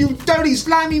bathroom. You dirty,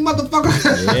 slimy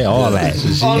motherfucker. Yeah, all that.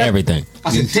 Everything. I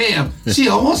said, damn, she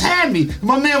almost had me. If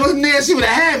my man wasn't there, she would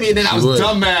have had me. And then I was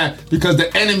dumb mad because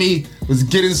the enemy was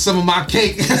getting some of my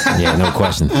cake. Yeah, no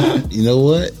question. You know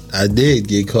what? I did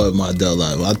get caught in my adult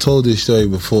life. I told this story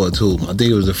before too. I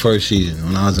think it was the first season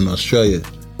when I was in Australia.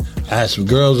 I had some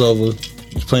girls over,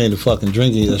 was playing the fucking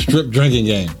strip drinking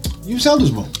game. You sell this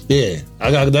one? Yeah,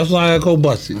 that's why I got cold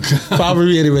busted. Probably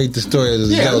reiterate the story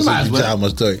as a girl since you tell my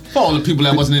story. For all the people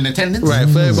that wasn't in attendance, right?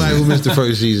 For everybody who missed the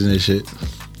first season and shit,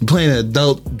 playing an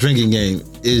adult drinking game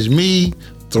is me,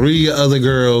 3 other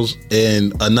girls,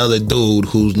 and another dude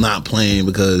who's not playing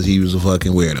because he was a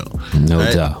fucking weirdo.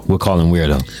 No doubt. We'll call him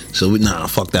weirdo. So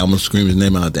fuck that. I'm gonna scream his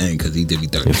name out at the end because he did me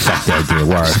dirty. Fuck that dude.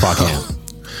 Word. Fuck him.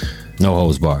 No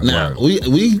holds barred. Now,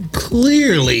 we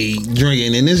clearly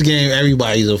drinking. In this game,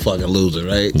 everybody's a fucking loser,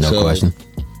 right? No question.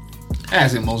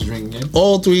 As in most drinking games.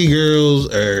 All 3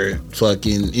 girls are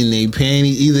fucking in their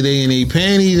panties. Either they in their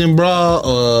panties and bra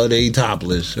or they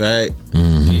topless, right?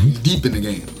 Mm-hmm. Deep in the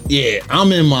game. Yeah,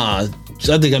 I'm in my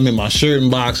I think I'm in my shirt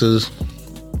and boxers.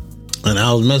 And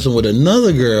I was messing with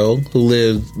another girl who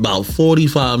lived about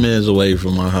 45 minutes away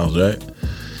from my house, right?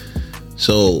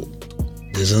 So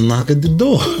there's a knock at the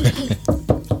door.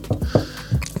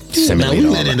 Now we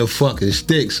let in the fucking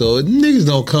stick, so niggas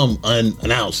don't come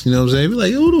unannounced. You know what I'm saying? Be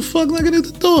like, who the fuck knocking at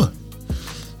the door?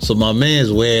 So my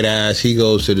man's weird ass, he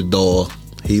goes to the door.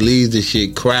 He leaves the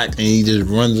shit cracked and he just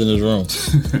runs in his room.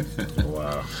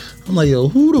 Wow. I'm like, yo,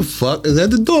 who the fuck is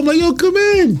at the door? I'm like, yo, come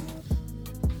in.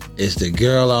 It's the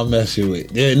girl I'm messing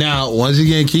with. Yeah, now, once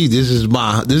again, Keith, this is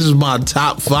my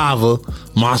top fiver,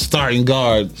 my starting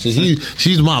guard. So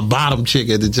she's my bottom chick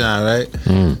at the time, right?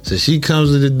 So she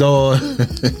comes to the door.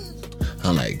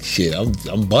 I'm like, shit,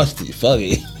 I'm busted. Fuck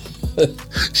it.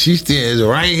 She stands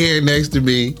right here next to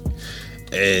me.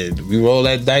 And we roll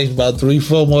that dice about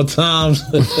 3-4 more times.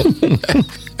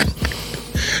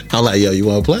 I'm like, yo, you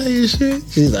want to play and shit?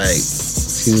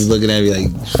 She's looking at me like,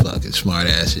 fucking smart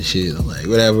ass and shit. I'm like,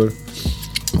 whatever.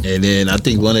 And then I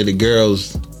think one of the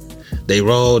girls, they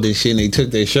rolled and shit and they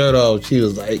took their shirt off. She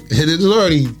was like, there's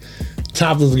already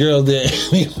topless girls there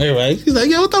anyway, right? She's like,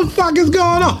 yo, what the fuck is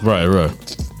going on? Right.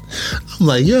 I'm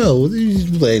like, yo, what are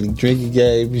you playing a drinking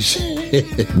game and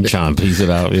shit? I'm trying to piece it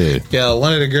out, yeah. Yo,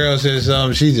 one of the girls said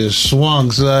something, she just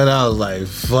swung, son. I was like,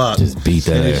 fuck. Just beat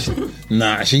that ass.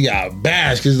 Nah, she got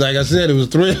bashed, because like I said, it was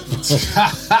 3 of them.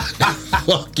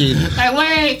 Fucking. Like,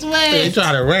 wait. They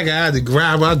tried to wreck her. I had to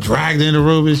grab her. I dragged her in the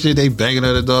room and shit. They banging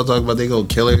her the door, talking about they gonna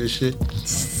kill her and shit.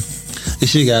 This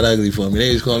shit got ugly for me.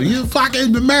 They was calling me, you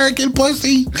fucking American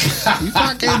pussy.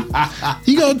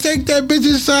 You gonna take that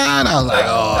bitch's side? I was like,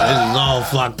 oh, this is all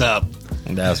fucked up.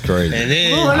 That's crazy. And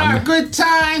then, we're having a good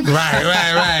time.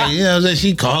 Right. You know what I'm saying?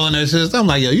 She calling her sister. I'm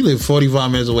like, yo, you live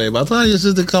 45 minutes away. By the time your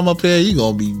sister come up here, you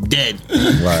gonna be dead.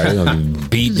 Right, you gonna be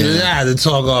beat down. I had to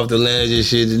talk off the ledge and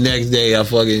shit. The next day, I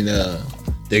fucking,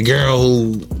 the girl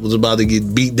who was about to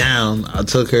get beat down, I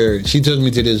took her. She took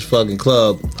me to this fucking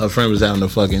club. Her friend was having the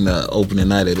fucking opening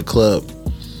night at the club.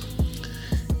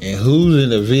 And who's in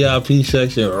the VIP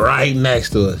section right next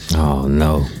to us? Oh,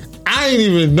 no. I ain't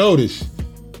even noticed.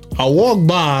 I walked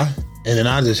by, and then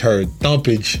I just heard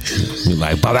thumpage. You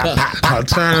like, I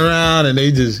turned around, and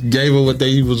they just gave her what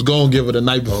they was going to give her the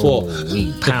night before.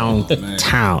 Pound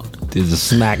town. There's a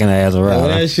smacking ass around.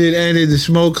 When that shit ended, the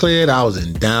smoke cleared, I was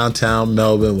in downtown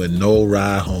Melbourne with no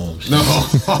ride home. No.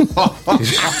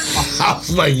 I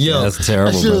was like, yo. That's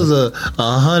terrible. That shit was a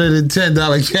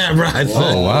 $110 cab ride.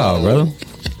 Oh, wow, brother.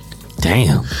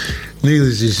 Damn.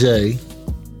 Needless to say,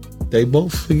 they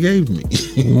both forgave me.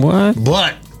 What?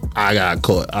 But I got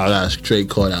caught. I got straight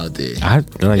caught out there.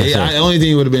 The only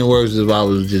thing would have been worse is if I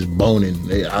was just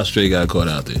boning. I straight got caught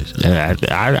out there. So. Yeah,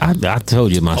 I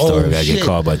told you my story. I get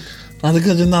caught, but not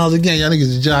because of knowledge again. Y'all niggas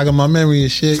is jogging my memory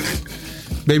and shit.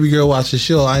 Baby girl watched the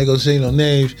show. I ain't gonna say no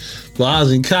names. But I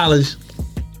was in college.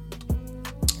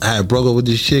 I had broke up with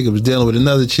this chick. I was dealing with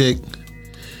another chick.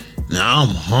 Now I'm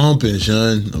humping,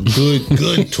 son. A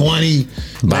good 20,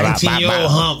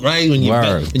 19-year-old hump, right? When your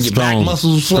back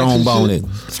muscles flex strong bone,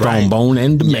 strong bone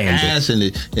and demanding. Your ass and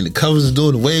the covers is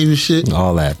doing the wave and shit.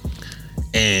 All that.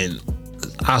 And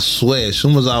I swear, as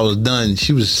soon as I was done,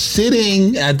 she was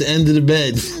sitting at the end of the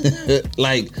bed,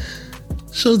 like,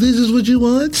 so this is what you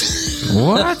want?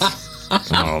 What?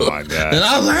 Oh my god! And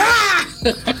I was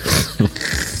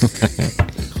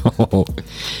like, oh.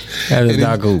 That is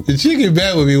not cool. The chick in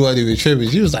bed with me wasn't even tripping.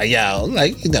 She was like, yo,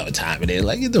 like, you know what time it is.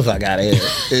 Like, get the fuck out of here.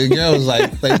 And the girl was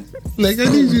like, I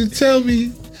need you to tell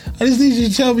me. I just need you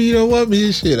to tell me you don't want me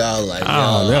and shit. I was like,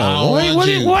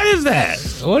 what is that?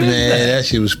 What is that? That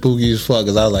shit was spooky as fuck.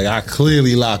 Cause I was like, I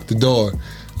clearly locked the door.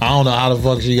 I don't know how the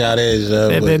fuck she got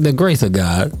in. The grace of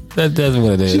God. That's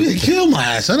what it is. She didn't kill my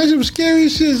ass. Son. That shit was scary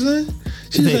as shit, son.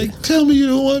 She's like, tell me you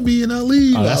don't want me and I'll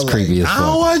leave. Oh, that's creepy as fuck. I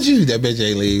don't want you. That bitch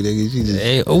ain't leave, nigga. She just,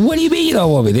 hey, what do you mean you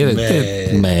don't want me?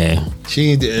 Man.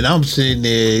 She ain't, and I'm sitting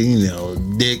there, you know,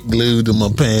 dick glued to my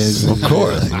pants. Of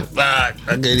course. Like, fuck. I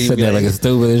can't even. Sitting there like a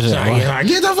stupid and shit.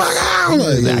 Get the fuck out.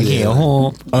 Like, I can't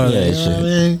home. All that shit. I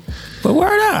mean? But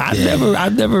word out.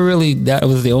 I've never really, that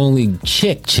was the only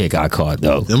chick I caught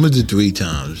though. Them was the 3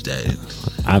 times that.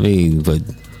 I mean, but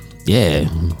yeah.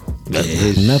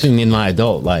 Nothing in my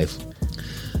adult life.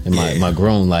 In my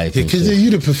grown life. Because then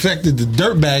you'd have perfected the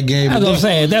dirtbag game. That's what I'm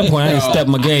saying. At that point, I didn't step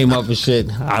my game up and shit.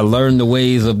 I learned the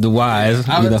ways of the wise.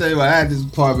 I'm going to tell you what, I had this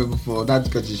apartment before. Not to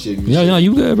cut your shit. No,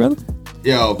 you good, brother?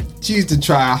 Yo, she used to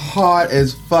try hard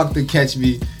as fuck to catch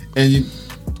me. And you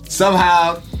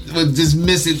somehow would just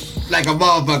miss it like a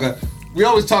motherfucker. We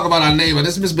always talk about our neighbor.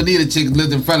 This Miss Bonita chick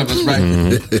lived in front of us, right?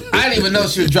 Mm-hmm. I didn't even know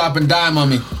she was dropping dime on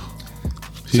me.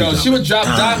 So she would drop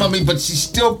dime on me, but she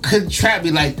still couldn't trap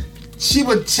me. Like, she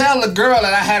would tell the girl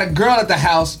that I had a girl at the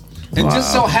house, and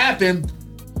just so happened,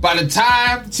 by the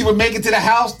time she would make it to the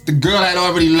house, the girl had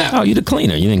already left. Oh, you the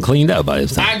cleaner. You didn't cleaned up by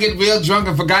this time. I get real drunk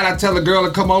and forgot I tell the girl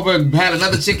to come over and had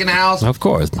another chick in the house. Of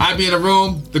course. I'd be in the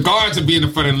room. The guards would be in the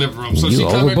front of the living room. So You she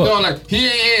come in the door overbooked. like, he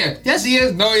ain't here. Yes, he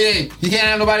is. No, he ain't. He can't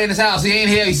have nobody in his house. He ain't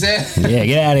here, he said. Yeah,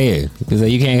 get out of here. He said,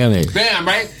 you can't come here. Damn,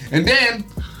 right? And then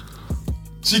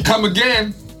she come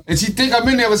again. And she think I'm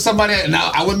in there with somebody. No,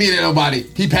 I wouldn't meet nobody.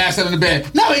 He passed out in the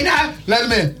bed. No, he not. Let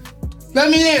him in. Let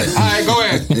me in. All right, go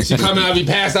ahead. She come in, I'll be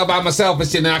passed out by myself and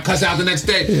shit, and I cuss out the next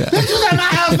day. Yeah. Bitch, you got my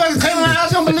house, fucking clean my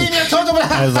house. You don't believe me? I told you about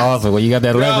That's awesome. Well, you got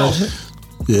that leverage?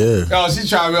 Yeah. Oh, she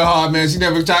tried real hard, man. She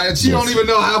never tried. She don't even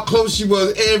know how close she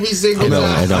was every single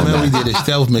time. I remember we did a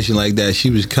stealth mission like that. She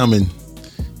was coming,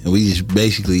 and we just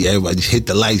basically, everybody just hit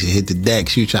the lights and hit the deck.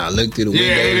 She was trying to look through the window.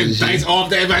 Yeah, the dice off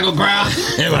there, everybody go ground.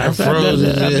 Everybody froze.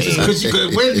 Because she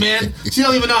could win, man. She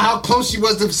don't even know how close she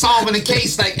was to solving the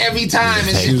case, like every time.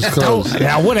 And She was close.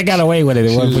 Yeah, I would have got away with it.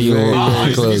 It wasn't for you. Oh, it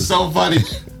used to be so funny.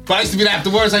 But I used to be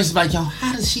afterwards. I used to be like, yo,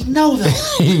 how does she know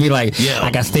that? You'd be like, I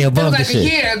got to stay It above was this like a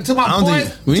shit. year until my I don't boy.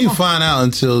 think we didn't find out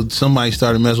until somebody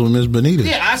started messing with Miss Benita.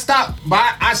 Yeah,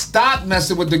 I stopped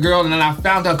messing with the girl, and then I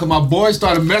found out because my boy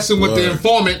started messing with the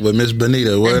informant. With Miss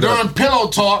Benita. And Word during up. pillow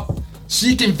talk,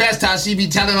 she confessed how she be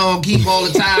telling on Keith all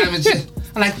the time and shit.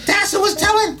 I'm like, that's who was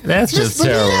telling. That's Miss just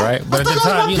terrible, Benita? right? But I at the thought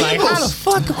time, that you're was like, my how the peoples.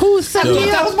 fuck? Who set me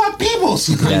That up? was my peoples.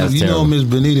 That's You know terrible. Miss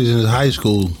Benita's in high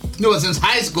school. Knew it since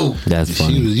high school. That's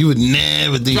funny. You would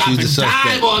never think she Dropping was the dime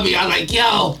suspect. on me. I was like,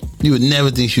 yo. You would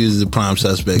never think she was the prime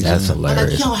suspect. That's son. I'm like,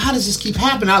 hilarious. yo, how does this keep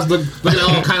happening? I was looking at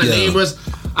all kind of Yeah. neighbors.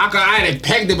 I had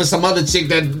pegged it with some other chick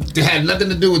that had nothing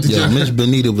to do with the Yo, job. Miss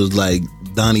Benita was like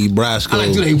Donnie Brasco. I'm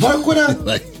like, do they work with her?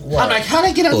 Like, I'm like, how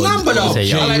they get a number though? Say,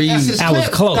 yo, I'm like, Reed, that was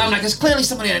close. I'm like, it's clearly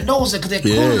somebody that knows it because they're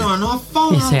Yeah. calling on our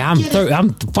phone. He say,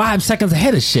 I'm 5 seconds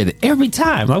ahead of shit every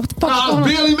time. Like, what the fuck? No, I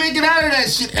was barely making out of that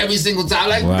shit every single time.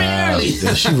 Like, Wow. barely.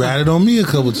 yeah, she ratted on me a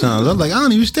couple times. I was like, I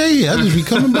don't even stay here. I just be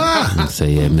coming by.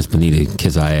 Say, yeah, Miss Benita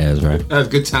kiss our ass, right? That was a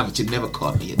good time, but you never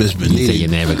caught me. Miss You say you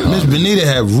never Benita. called Miss me. Benita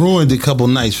had ruined a couple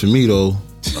nights for me though.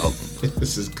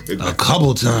 This is good. A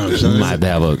couple times. You son. might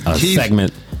have a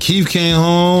segment. Keith came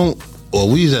home, or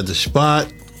we was at the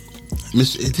spot.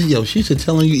 Yo, she said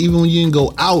telling you even when you didn't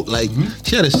go out, like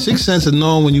she had a sixth sense of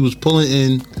knowing when you was pulling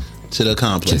in to the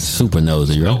complex. Just super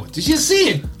nosy, right? Did you see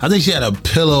it? I think she had a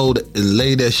pillow and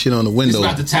laid that shit on the It's window.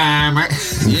 about the time, right?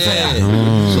 Yeah.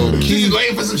 So She's Keith,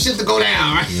 waiting for some shit to go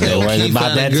down, right? Yeah, right Keith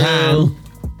about had that a girl, time.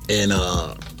 and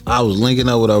I was linking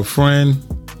up with her friend.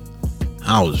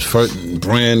 I was flirting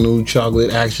brand new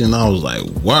chocolate action. I was like,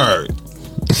 word.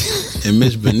 And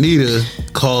Miss Benita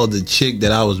called the chick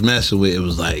that I was messing with. It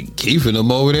was like, Keith and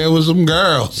them over there with some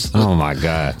girls. Oh my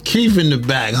God. Keith in the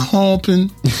back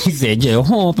humping. He said, yeah,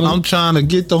 humping. I'm trying to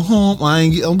get the hump. I'm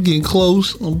getting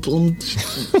close. I'm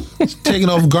taking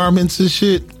off garments and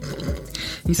shit.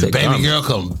 He The said, baby girl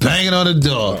come banging on the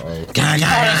door. Gang, gang,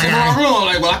 That's the gang. wrong room. I'm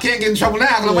like, well, I can't get in trouble now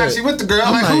because I'm actually with the girl.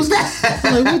 I'm like, who's that?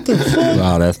 I'm like, what the fuck?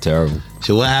 Wow, that's terrible.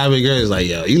 So what happened, girl? Is like,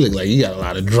 yo, you look like you got a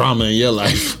lot of drama in your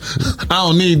life. I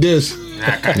don't need this.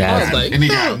 That's, like, And he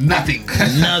got nothing.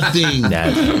 Nothing.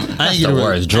 that's I ain't the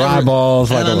worst. Dry balls.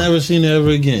 And I never seen it ever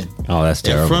again. Oh, that's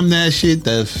And terrible. from that shit,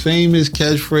 that famous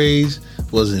catchphrase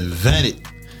was invented.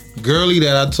 Girlie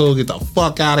that I told get the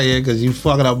fuck out of here because you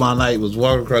fucking up my night was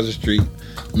walking across the street.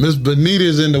 Miss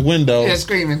Benita's in the window Yeah,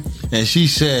 screaming. and she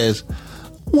says,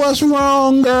 "What's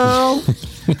wrong, girl?"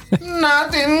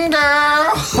 Nothing,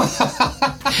 girl.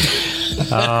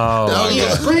 Oh, Yeah,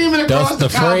 screaming across thus the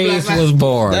phrase complex, like, was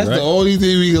born, That's right? the only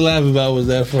thing we can laugh about was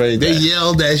that phrase. They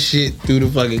yelled that shit through the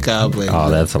fucking complex. Oh,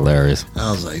 that's hilarious.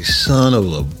 I was like, son of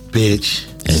a bitch.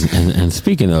 And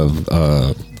speaking of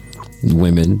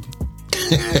women,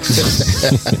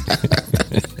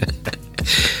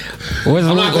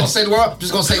 I'm not gonna say the word. I'm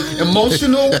just gonna say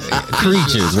emotional.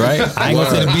 creatures, right? I ain't gonna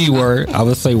say the B word. I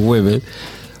would say women.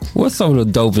 What's some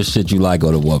of the dopest shit you like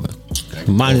on a woman?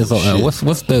 Minus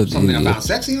what's the Something about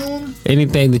sexy on.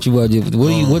 anything that you what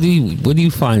do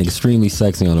you find extremely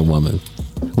sexy on a woman?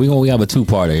 We have a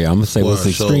two-parter here. I'm gonna say what's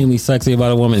Well, so- extremely sexy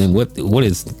about a woman and what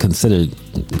is considered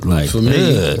like For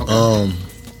me, ugh.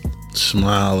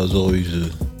 smile is always a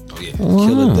Wow.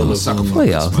 killer delivery. Sucker for Well, a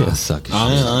yeah, smile. yeah, sucker.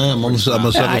 I am. I'm a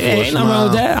sucker for a Ain't nothing wrong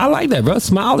with smile. that. I like that, bro.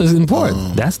 Smile is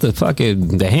important. That's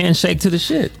the handshake to the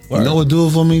shit. You know what do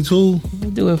it for me too?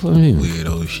 Do it for me.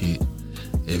 Weirdo shit.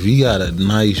 If you got a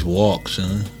nice walk,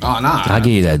 son. Oh nah. I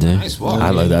give you that, dude. Nice walk. I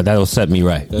like that. That'll set me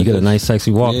right. You get a nice, sexy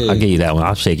walk. Yeah. I give you that one.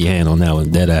 I'll shake your hand on that one.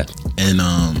 Dead ass. And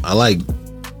I like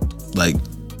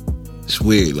it's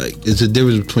weird. Like it's a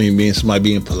difference between somebody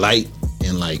being polite and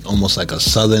and like almost like a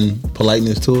southern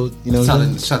politeness to it. You know,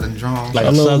 southern drawl, like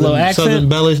a little accent, southern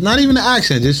bellish. Not even the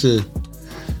accent, just the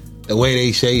way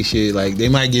they say shit. Like they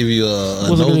might give you a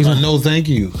no thank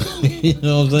you. You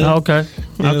know what I'm saying? Okay.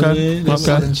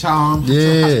 Southern charm,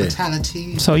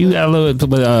 hospitality. So you got a little,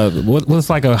 but what's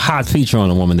like a hot feature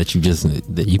on a woman that you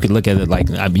could look at it like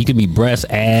you could be breast,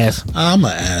 ass. I'm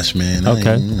an ass man.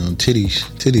 Okay, titties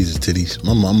is titties.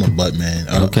 I'm a butt man.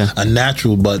 Okay, a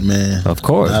natural butt man. Of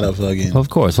course, not a fucking. Of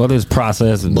course, what is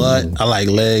process? But I like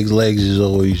legs. Legs is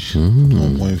always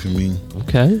on point for me.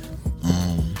 Okay.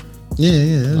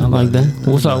 Yeah. I like that.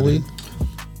 What's up with?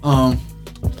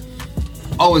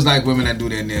 Always like women that do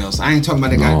their nails. I ain't talking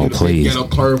about they gotta do the ghetto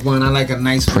curve one. I like a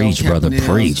nice preach, brother. nails.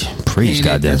 Preach,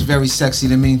 goddamn. That's very sexy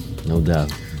to me. No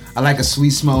doubt. I like a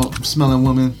sweet smelling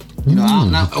woman. You know, I'm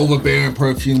not overbearing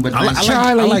perfume, but I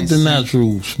like the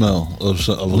natural smell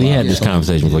of we had this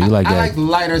conversation before. You like that? I like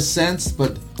lighter scents,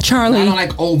 but Charlie, I don't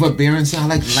like overbearing scent. I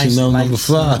like light number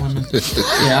 5. women.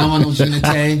 Yeah, I don't want no Gina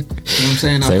Tay. You know what I'm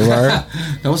saying? Say word.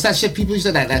 Now, what's that shit people used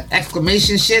to that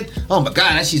exclamation shit? Oh my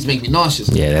god, that shit's make me nauseous.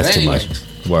 Yeah, that's too much.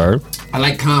 Word. I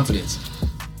like confidence.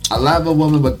 I love a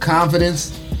woman with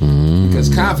confidence because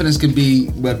confidence can be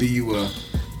whether you a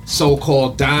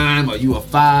so-called dime or you a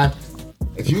 5.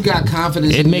 If you got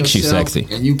confidence, it makes you sexy,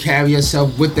 and you carry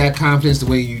yourself with that confidence, the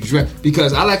way you dress.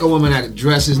 Because I like a woman that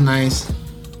dresses nice,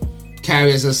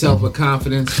 carries herself with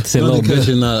confidence. I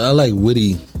like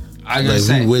witty. I gotta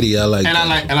say witty. I like, and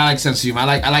I like sense of humor.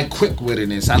 I like quick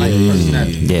wittiness. I like a person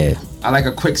that I like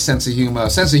a quick sense of humor.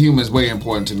 Sense of humor is way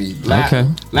important to me.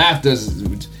 Laughter is,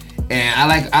 and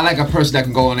I like a person that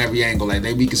can go on every angle. Like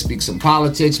we can speak some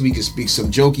politics, we can speak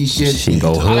some jokey shit. She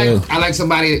go I like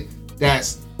somebody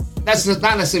that's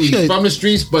not necessarily from the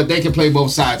streets, but they can play both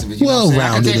sides of it. You know what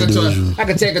I'm saying? I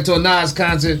can take her to a Nas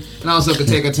concert, and I also can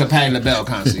take her to a Patti LaBelle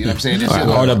concert. You know what I'm saying?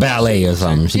 Or the ballet or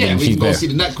something. We can go see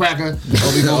the Nutcracker,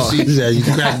 or we go see. You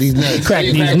crack these nuts. Crack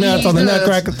these nuts on the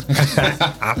Nutcracker.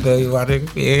 I feel you about it.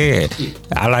 Yeah,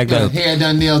 I like that. Hair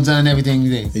done, nails done, everything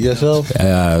you did. Yourself?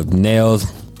 Nails.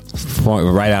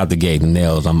 Right out the gate, the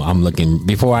nails. I'm looking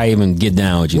before I even get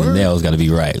down with you. The nails got to be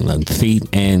right. Like feet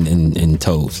and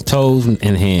toes,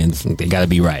 and hands. They got to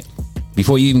be right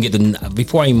before you even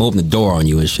before I even open the door on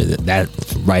you and shit.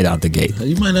 That's right out the gate.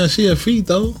 You might not see her feet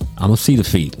though. I'm gonna see the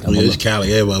feet. It's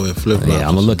Cali. Everybody with flip flops. Yeah,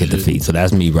 I'm gonna look at the feet. So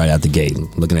that's me right out the gate.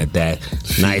 Looking at that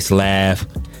nice laugh.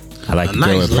 I like a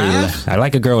girl with a pretty laugh. I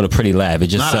like a girl with a pretty laugh. It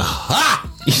just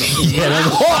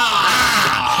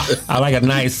I like a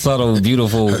nice, subtle,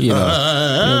 beautiful,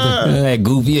 that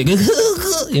goofy,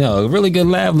 a really good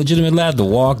laugh, legitimate laugh. The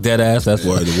walk, dead ass. That's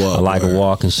what I like. A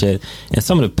walk and shit. And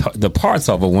some of the parts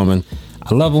of a woman,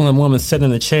 I love when a woman's sitting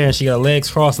in a chair and she got her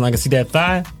legs crossed and I can see that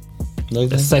thigh.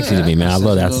 That's sexy to me, man. I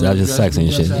love that. That's just sexy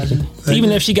and shit.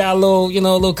 Even if she got a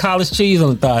little college cheese on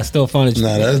the thigh, it's still funny.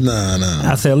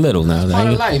 I say a little now.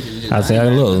 I say a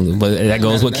little, but that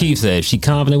goes what Keith said. If she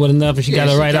confident with enough and she got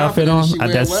the right outfit on,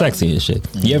 that's sexy and shit.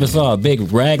 You ever saw a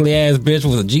big raggedy ass bitch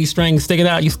with a G-string sticking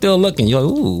out? You still looking. You're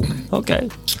like, ooh, okay.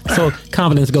 So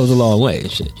confidence goes a long way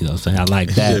and shit. You know what I'm saying? I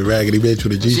like that. She's a raggedy bitch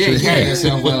with a G-string. She carry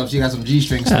herself well if she got some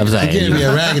G-strings. I was like, you can't be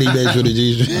a raggedy bitch with a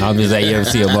G-string. I'm just like, you ever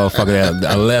see a motherfucker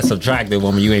that a less attractive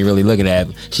woman you ain't really looking at?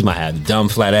 She might have dumb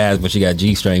flat ass, but she got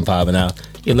G-string popping out.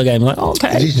 You look at him like,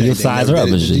 okay, you size her up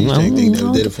and shit. G-string thing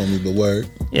never did it for me, but word.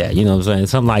 Yeah, you know what I'm saying?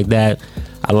 Something like that.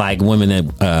 I like women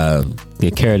that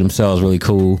they carry themselves really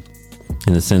cool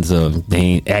in the sense of they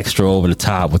ain't extra over the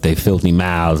top with their filthy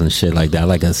mouths and shit like that. I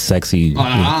like a sexy.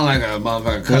 I don't like a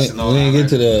motherfucker cussing. We ain't get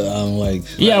to the like.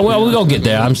 Yeah, well, we gonna get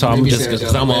there. I'm sorry. I'm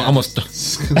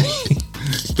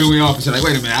threw me off and shit. Like,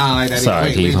 wait a minute, I don't like that.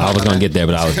 Sorry, Keith. I was gonna get there,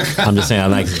 but I'm just saying I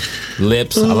like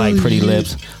lips. I like pretty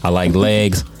lips. I like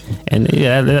legs, and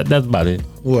yeah, that's about it.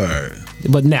 Word.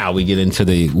 But now we get into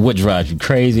what drives you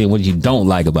crazy and what you don't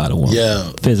like about a woman.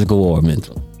 Yeah, physical or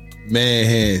mental. Man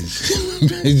hands.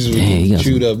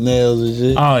 Chewed up nails and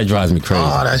shit. Oh, it drives me crazy.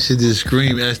 Oh, that shit just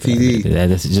scream STD.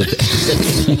 That's just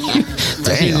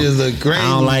that shit just look crazy.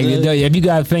 I don't like it. If you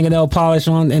got fingernail polish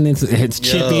on and it's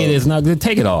chippy and it's not good,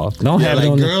 take it off. Don't have it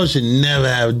on. Girls should never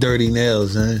have dirty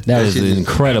nails, man. That is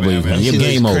incredibly. Your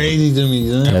game over. Crazy to me,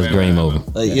 man. That's game over.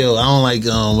 Like, yo, I don't like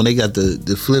when they got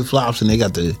the flip flops and they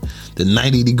got the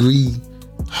 90-degree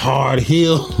hard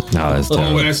heel. No, that's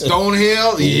terrible. That stone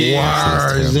heel?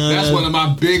 Yeah. That's one of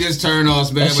my biggest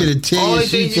turn-offs, man. The only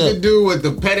thing you can do with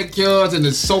the pedicures and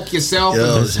the soak yourself.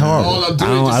 Yo, it's horrible. All of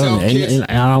do-it-yourself kits.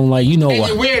 I don't like, and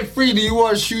you're wearing free. Do you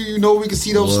want a shoe? You know we can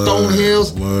see those stone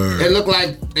heels. They look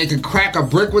like they could crack a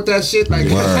brick with that shit. Like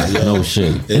no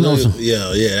shit.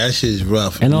 Yeah, that shit's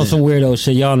rough. And on some weirdo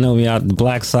shit, y'all know me out the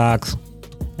black socks.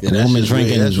 A woman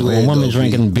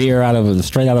drinking beer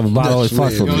straight out of a bottle always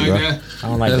fucks with me, bro. I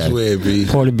don't like that. That's weird, B.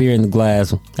 Pour the beer in the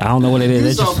glass. I don't know what it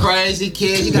is. You so crazy,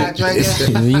 kid. You got to drink it.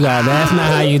 That's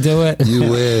not how you do it. You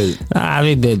weird. I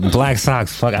mean, the black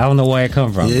socks. Fuck, I don't know where it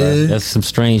come from, bro. That's some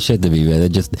strange shit to be, man.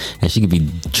 And she could be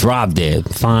drop dead,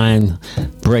 fine,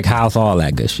 brick house, all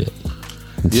that good shit.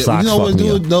 Yeah, you know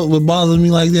what bothers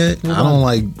me like that? I don't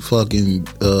like fucking.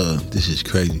 This is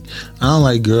crazy. I don't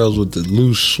like girls with the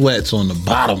loose sweats on the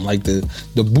bottom, like the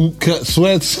boot cut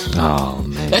sweats. Oh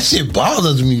man, that shit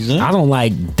bothers me, son. I don't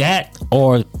like that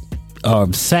or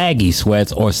saggy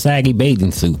sweats or saggy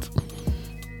bathing suits.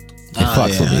 I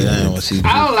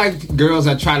don't like girls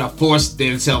that try to force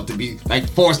themselves to be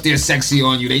force their sexy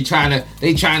on you. They trying to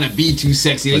be too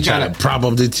sexy. They try to prop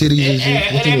up their titties and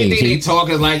shit. And everything they talk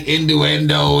is like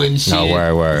innuendo and shit.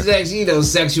 No, word.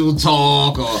 Sexual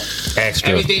talk or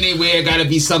extra. Everything they wear got to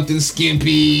be something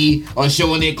skimpy or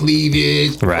showing their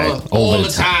cleavage. Right. All the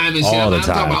time and shit. I'm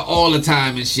talking about all the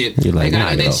time and shit.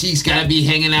 Their cheeks got to be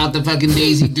hanging out the fucking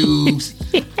Daisy Dukes.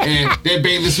 And their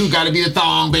bathing suit got to be the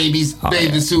thong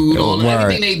bathing suit.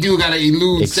 Everything they do gotta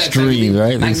elude extreme, sex.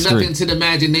 Right? Like nothing to the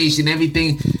imagination.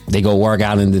 Everything they go work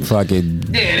out in the fucking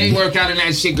they work out in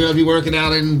that shit. Girl be working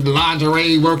out in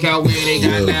lingerie workout wear they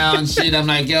got now and shit. I'm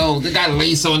like, yo, they got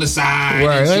lace on the side.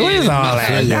 What is all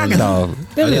that? Knock it off.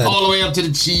 All the way up to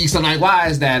the cheeks. I'm like, why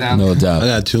is that? No doubt. I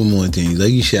got two more things.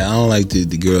 Like you said, I don't like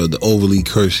the girl, the overly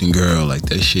cursing girl. Like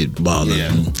that shit bothers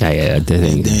me. Yeah. And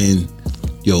then,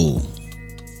 yo,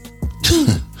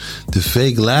 the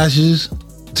fake lashes.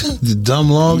 The dumb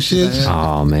long shit.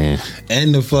 Oh man.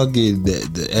 And the fucking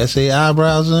the SA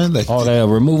eyebrows, son. Like the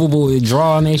removable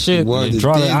drawing they shit.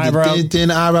 Draw the eyebrows. The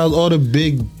thin eyebrows, or the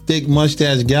big thick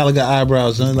mustache Gallagher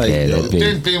eyebrows, son. Like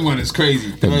the thin one is crazy.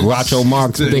 The Groucho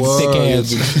Marx big thick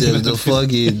ass. The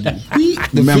fucking the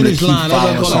remember to keep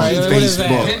following us on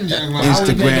Facebook,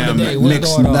 Instagram,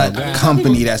 Mixx Nut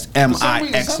Company. That's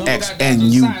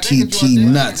MIXXNUTT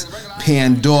Nuts.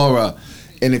 Pandora.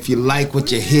 And if you like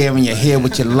what you hear and you hear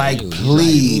what you like,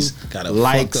 please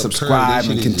like, subscribe,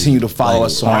 and continue to follow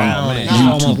us on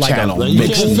YouTube channel,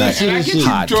 Mixx Nut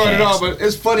Podcast. Drawing it on, but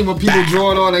it's funny when people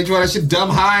draw it on. They draw that shit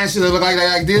dumb high and shit. They look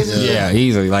like this. Yeah,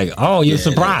 easily like, oh, you're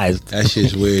surprised. That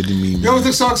shit's weird to me. Man. You always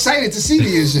look so excited to see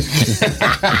these shit.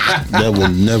 That will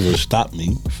never stop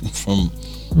me from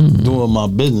doing my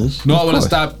business. No, I want to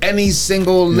stop any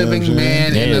single living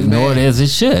man in the no, it is. It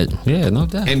should. Yeah, no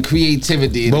doubt. And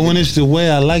creativity. But when it's the way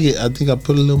I like it, I think I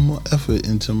put a little more effort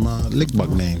into my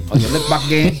lickbuck game. On your lickbuck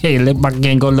game? Hey, lickbuck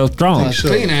game go a little strong. It's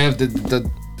cleaner if the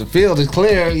field is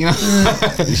clear, you know.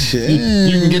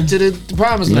 You can get to the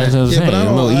promised land. That's what I'm saying. But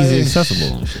a little easy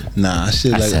accessible. Nah,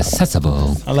 shit like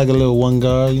accessible. I like a little one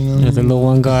guard, you know. There's a little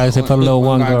one guard. Say put a little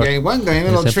one guard. One game,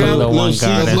 a little trim, little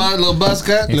buzz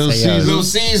cut, little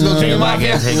C's, little Junior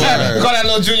Mafia. We call that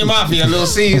little Junior Mafia, little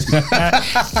C's. This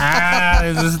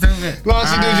is stupid. Long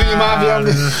as you do Junior Mafia.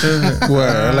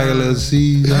 Word, I like a little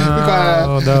C. We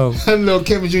call that little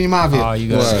Kim Junior Mafia. Oh, you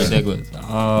guys ridiculous.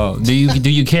 Oh, do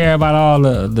you care about all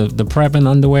the prepping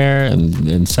underwear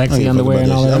and sexy underwear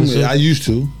and all that shit? I used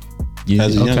to.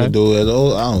 As a younger dude, as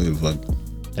old, I don't give a fuck.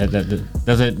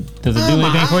 Does it do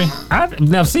anything for you?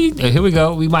 Now see, here we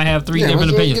go. We might have three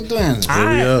different opinions.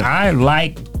 I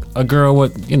like a girl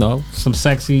with some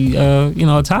sexy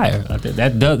attire.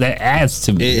 That adds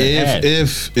to me.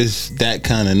 If it's that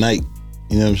kind of night,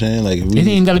 you know what I'm saying? Like it ain't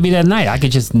even gotta be that night. I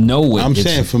could just know it. I'm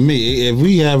saying for me, if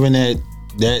we having that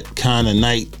kind of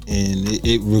night and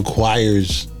it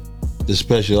requires the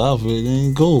special outfit,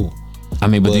 then cool. I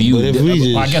mean, but do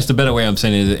you? I guess the better way I'm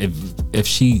saying is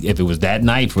if it was that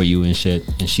night for you and shit,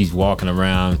 and she's walking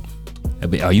around,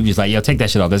 are you just like, yo, take that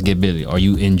shit off, let's get busy? Are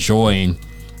you enjoying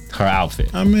her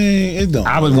outfit? I mean, it don't.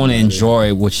 I would want to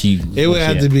enjoy what she. It would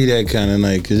have to be that kind of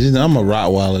night because I'm a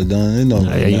Rottweiler, done.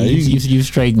 You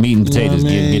straight meat and potatoes,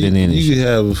 get in there. You could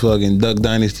have a fucking Duck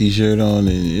Dynasty shirt on and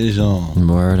it's on.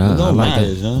 Word up. I like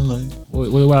that. Like,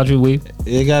 what about you, Weave?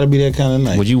 It got to be that kind of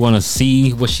night. Would you want to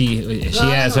see what she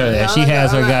has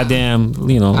her goddamn,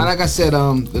 Like I said,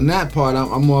 in that part,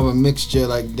 I'm more of a mixture,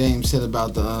 like Dame said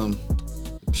about the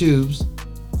pubes.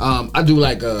 I do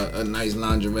like a nice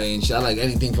lingerie and shit. I like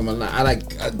anything from I like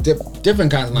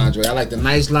different kinds of lingerie. I like the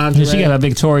nice lingerie. She got a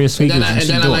Victoria's Secret. And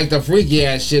then I like the freaky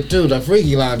ass shit too. The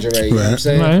freaky lingerie. You know what I'm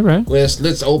saying? Right. Where it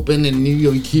slits open and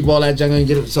you keep all that junk and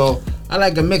get it. So I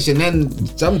like a mix. And then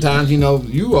sometimes, you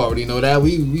already know that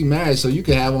we married, so you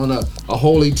can have on a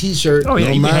holy t-shirt. Oh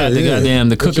yeah, you can have the goddamn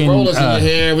the put cooking your rollers in your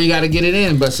hair. We got to get it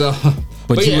in, but so.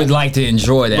 But you would like to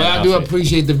enjoy that. But I do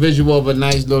appreciate the visual of a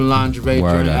nice little lingerie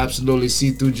joint. Absolutely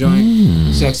see-through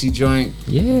joint, sexy joint,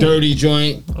 dirty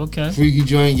joint, freaky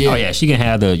joint. Yeah. Oh yeah, she can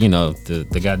have the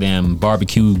the goddamn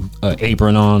barbecue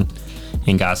apron on,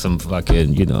 and got some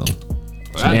fucking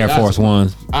some Air Force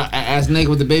Ones. I asked Nate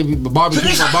with the barbecue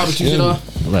shit on.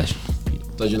 Bless you.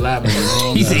 Thought you laughing.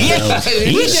 He said, "Yeah,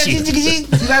 you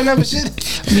laughing shit."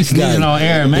 He's sneezing on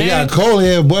air, man. They got cold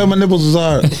here, boy. My nipples is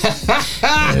hard.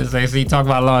 They see talk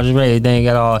about lingerie, they ain't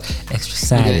got all extra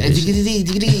side. That's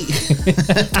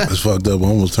fucked up. I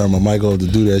almost turned my mic off to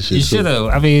do that shit. You should have.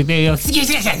 I mean,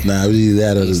 nah, we need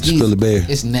that or the spill the bear.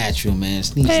 It's natural, man.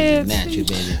 Sneezing is natural,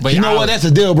 baby. But you know what? That's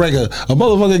a deal breaker. A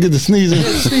motherfucker get to sneezing.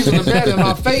 Sneezing in bed in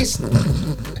my face.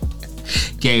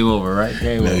 Game over, right?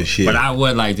 Game over. Shit. But I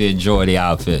would like to enjoy the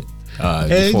outfit.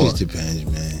 It just depends,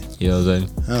 man. You know what I'm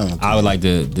saying? I would like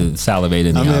to salivate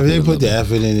in the outfit. I mean, if they put the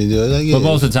effort in it, but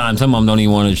most of the time, some of them don't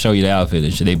even want to show you the outfit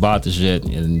and shit. They bought the shit,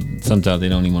 and sometimes they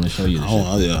don't even want to show you the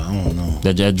shit. Yeah, I don't know.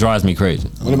 That drives me crazy.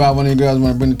 What about when the girls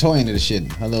want to bring the toy into the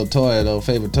shit? Her little toy, her little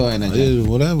favorite toy in that shit?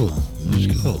 Whatever. Let's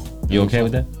go. You okay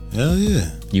with that? Hell yeah.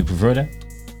 You prefer that?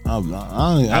 I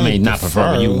mean, not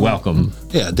prefer, but you welcome.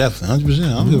 Yeah, definitely, 100%.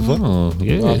 I don't give a fuck. Oh,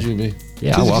 yeah.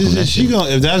 Yeah, I welcome that.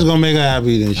 If that's gonna make her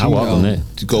happy, then she welcome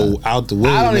to go out the way.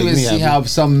 I don't even see how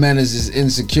some men is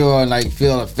insecure and like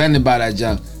feel offended by that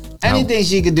junk. Anything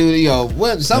she could do,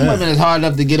 some women is hard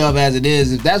enough to get up as it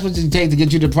is. If that's what you take to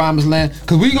get you to the promised land,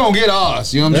 because we gonna get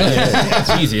ours. You know what I'm saying? It's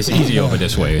easy. It's easy over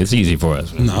this way. It's easy for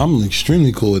us. No, I'm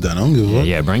extremely cool with that. I don't give a fuck.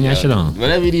 Yeah, bring that shit on.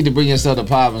 Whatever you need to bring yourself to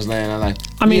promised land.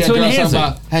 To enhance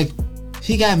it. Hey,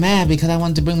 he got mad because I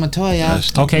wanted to bring my toy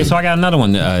out. Okay, so I got another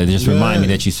one. Just remind me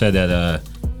that you said that.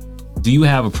 Do you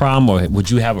have a problem, or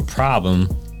would you have a problem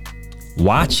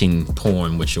watching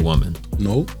porn with your woman?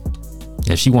 Nope.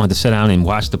 If she wanted to sit down and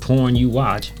watch the porn you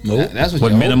watch, that's what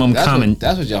with minimum comment.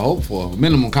 That's what you hope for.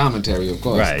 Minimum commentary, of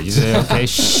course. Right. You say, okay,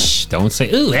 shh, don't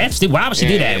say, ooh, why would she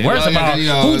do that? Worse about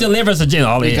who delivers a gin.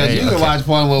 Because you can watch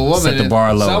porn with a woman. Set the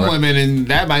bar low. Some women, and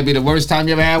that might be the worst time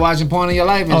you ever had watching porn in your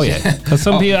life. Oh yeah. Because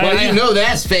some people. Well, you know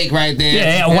that's fake right there.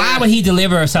 Yeah. Why would he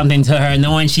deliver something to her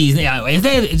knowing she's?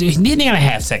 Is they gonna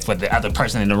have sex with the other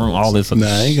person in the room? All this. Nah,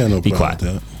 I ain't got no problem with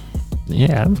that.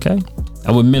 Yeah. Okay.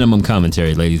 With minimum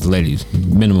commentary, ladies,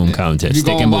 minimum commentary. You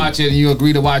go and watch it, and you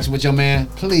agree to watch it with your man.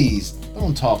 Please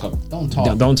don't talk. Don't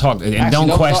talk. Don't talk, and don't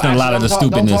question a lot of the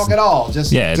stupidness. Don't talk at all.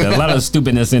 Just a lot of the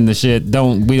stupidness in the shit. We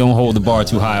don't hold the bar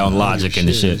too high on logic and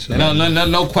the shit.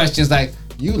 No questions like,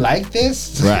 you like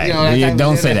this? Right.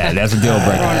 Don't say that. That's a deal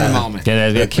breaker.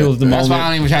 That kills the moment. That's why I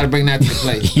don't even try to bring that to the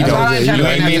plate. You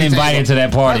ain't being invited to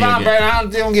that party. I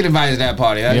don't get invited to that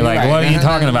party. You're like, what are you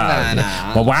talking about?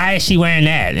 Well, why is she wearing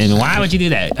that? And why would you do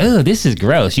that? Oh, this is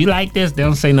gross. You like this?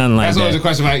 Don't say nothing like that. That's always a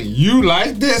question like, you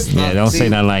like this? Yeah, don't say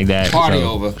nothing like that. Party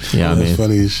over. Yeah, that's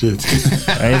funny as shit.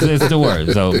 It's the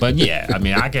word. So, but yeah, I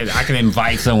mean, I can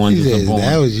invite someone to some porn.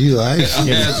 That was you like?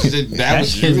 That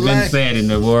shit's been said in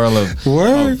the world of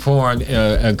porn.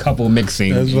 A couple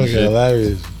mixing. That's fucking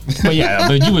hilarious. But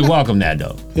you would welcome that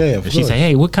though. Yeah, if she say,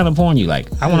 "Hey, what kind of porn you like?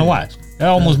 I want to watch." That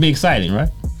almost be exciting, right?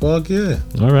 Fuck yeah.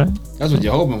 All right. That's what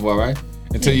you're hoping for, right?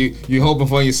 Until you hoping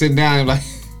for, you sitting down and like,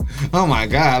 oh my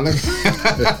god, look.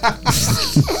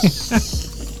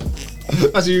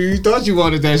 That's you thought you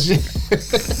wanted that shit.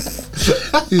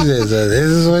 He said, so this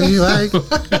is what you like?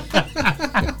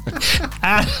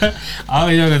 I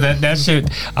don't know that shit.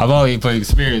 I've only put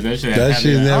experience. That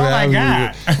shit never happened.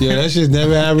 God. Yeah, that shit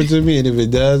never happened to me. And if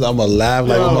it does, I'm gonna laugh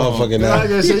like a motherfucker now. Like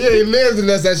I said, he lives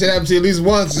unless that shit happened to you at least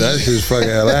once. That shit's fucking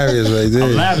hilarious right there.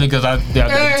 I'm laughing because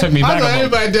it took me back. I thought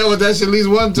everybody dealt with that shit at least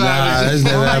one time. Nah, that's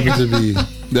never happened to me.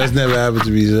 That's never happened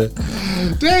to me, sir.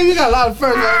 Damn, you got a lot of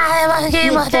first.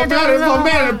 For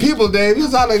man and people, Dave. You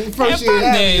saw like the first shit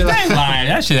happened. That's lying.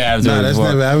 That shit happened to me. That's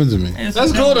never happened to me.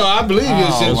 That's cool though. I believe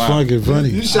your shit. It's fucking funny.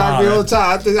 You shocked me all the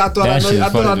time. I thought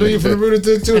I knew you from the root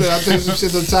of too. I think some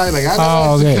shit so tight. Like I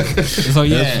know. Okay. So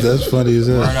yeah, that's funny as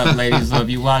hell. Word up, ladies. So if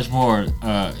you watch porn,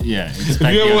 if you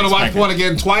ever want to watch porn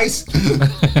again twice,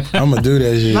 I'm gonna do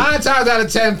that shit. 9 times out of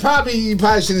 10, you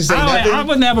probably shouldn't say nothing. I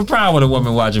wouldn't have a problem with a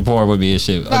woman watching porn with me and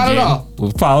shit. Not at all. We'll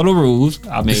follow the rules.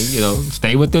 I mean,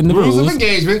 stay within the rules. Rules of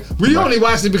engagement. We only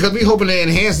watched it because we hoping to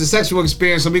enhance the sexual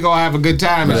experience, so we gonna have a good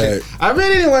time. Right. I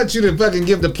really didn't want you to fucking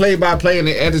give the play-by-play and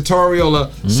the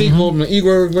editorial sequel, and the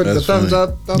Igor with the thumbs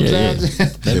up, thumbs down.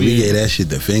 We gave that shit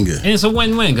the finger. And it's a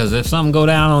win-win because if something go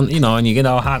down on, and you get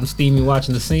all hot and steamy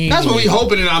watching the scene. That's what we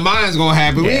hoping in our minds gonna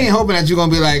happen. Yeah. We ain't hoping that you're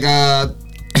gonna be like,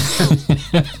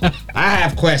 I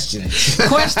have questions.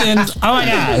 Questions? Oh my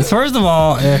God. First of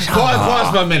all,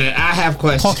 pause for a minute. I have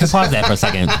questions. Pause that for a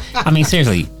second. I mean,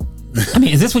 seriously, I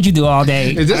mean, is this what you do all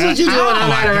day? Is this what you do when I'm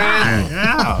not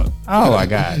around? Oh my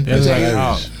God. That's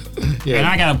Yeah. And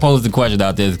I gotta pose the question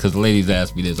out there because the ladies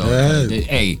ask me this all the time.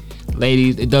 Hey,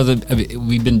 ladies, it doesn't. I mean,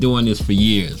 we've been doing this for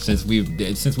years since we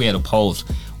had a pulse.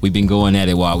 We've been going at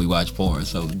it while we watch porn.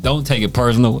 So don't take it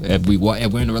personal if we're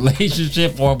in a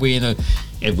relationship or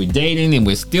if we're dating and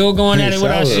we're still going at it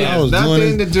with our shit. I was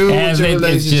nothing to do with your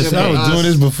relationship. I was doing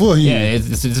this before you. Yeah,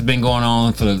 it's been going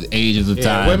on for the ages of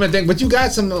time. Women think, but you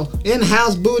got some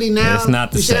in-house booty now. It's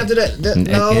not the same. Have to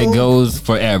no. It goes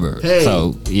forever. Hey.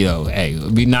 So hey,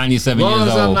 be 97 years old.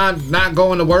 As long as I'm not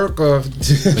going to work or.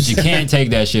 But you can't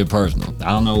take that shit personal. I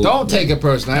don't know. Don't take it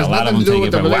personal. It has a lot nothing of to them do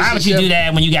take with it the personal. Why would you do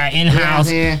that when you got in-house?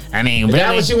 I mean, really? Is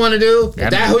that what you want to do? Is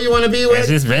that who you want to be with? Is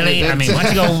this really? I mean, why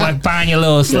don't you go find your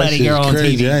little slutty girl on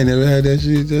crazy. TV? I ain't never had that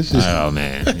shit. Oh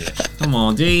man, come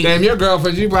on, D. Damn, your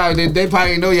girlfriends, they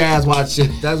probably know your ass watch shit.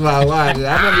 That's why I watch it.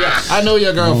 I know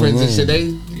your girlfriends and shit.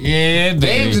 Yeah, baby.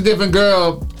 Dame's a different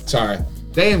girl. Sorry.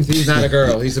 Dame's, he's not a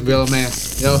girl. He's a real man.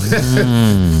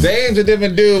 Dame's a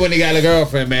different dude when he got a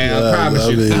girlfriend, man. I promise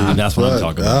you. That's what I'm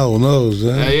talking about. I don't know,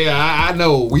 son. I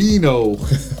know. We know.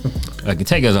 Okay,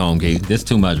 take us home, Keith. There's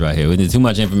too much right here. There's too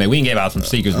much information. We can give out some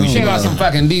secrets. We should give out some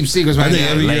fucking deep secrets right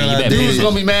now. Dudes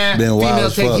gonna be mad.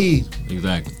 Females take heed.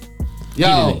 Exactly.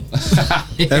 Yo.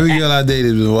 Every girl I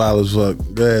dated was wild as fuck.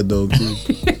 Go ahead, though,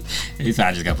 Keith.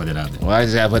 I just gotta put it out there. Well, I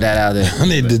just gotta put that out there. I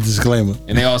need the disclaimer.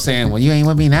 And they all saying, well, you ain't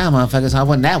with me now, motherfuckers. I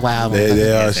wasn't that wild.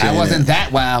 They are saying I wasn't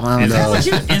that wild,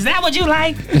 motherfucker. Is that what you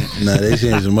like? Nah, they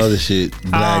saying some other shit.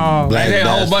 Black they a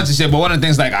whole bunch of shit, but one of the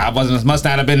things like, I must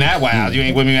not have been that wild. You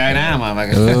ain't with me right now,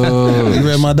 motherfucker. You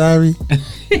read my diary?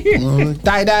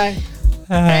 Die.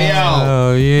 Hey, yo.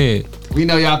 Oh, yeah. We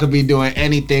know y'all could be doing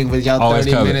anything with y'all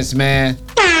 30 minutes, man.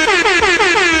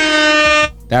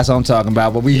 That's what I'm talking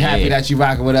about. But we happy that you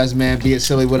rocking with us, man. Be it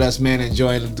silly with us, man.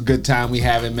 Enjoying the good time we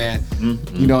having, man.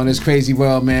 Mm-hmm. You know, in this crazy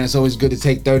world, man, it's always good to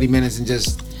take 30 minutes and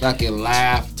just fucking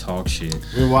laugh. Talk shit.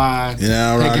 Rewind. You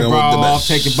know, take your bra off,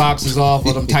 take your boxes off,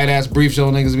 or them tight ass briefs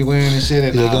y'all niggas be wearing and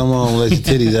shit. And, come on, let your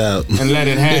titties out. And let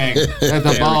it hang. Let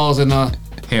the balls and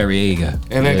Harry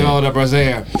and let go of the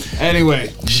brassiere.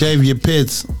 Anyway. Shave your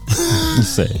pits.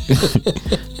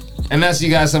 Unless you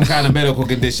got some kind of medical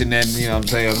condition, then you know what I'm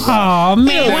saying. Oh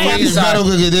man, what is medical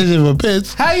condition for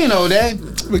pits? How you know that?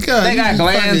 Because they got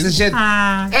glands and shit.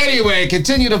 Anyway,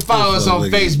 continue to follow us on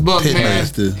Facebook, man.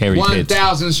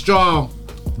 1,000 strong.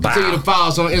 Continue to follow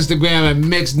us on Instagram at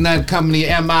Mixx Nut Company,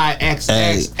 MIXXNUTTS.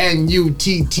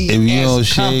 If you don't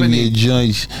shave your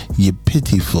joints, you're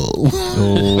pitiful.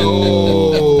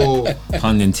 Oh,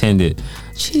 pun intended.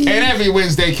 And every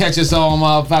Wednesday, catch us on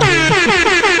motherfucking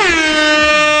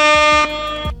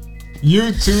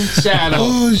YouTube channel.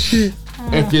 Oh shit.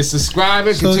 If you're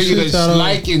subscribing, continue to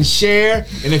like and share.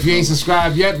 And if you ain't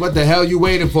subscribed yet, what the hell you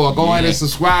waiting for? Go ahead and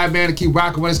subscribe, man, and keep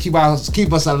rocking with us.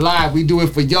 Keep us alive. We do it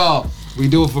for y'all. We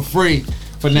do it for free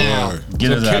for now.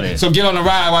 Get us out of here. So get on the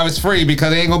ride while it's free,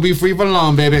 because it ain't gonna be free for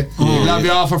long, baby. We love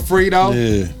y'all for free though.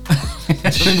 Yeah.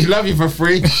 We love you for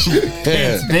free.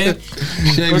 Yeah.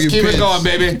 Let's keep it going,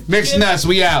 baby. Mixx Nuts,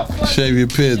 we out. Shave your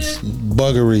pits.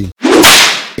 Buggery.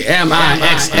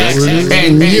 MIXXNUTTS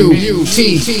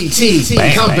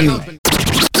Company.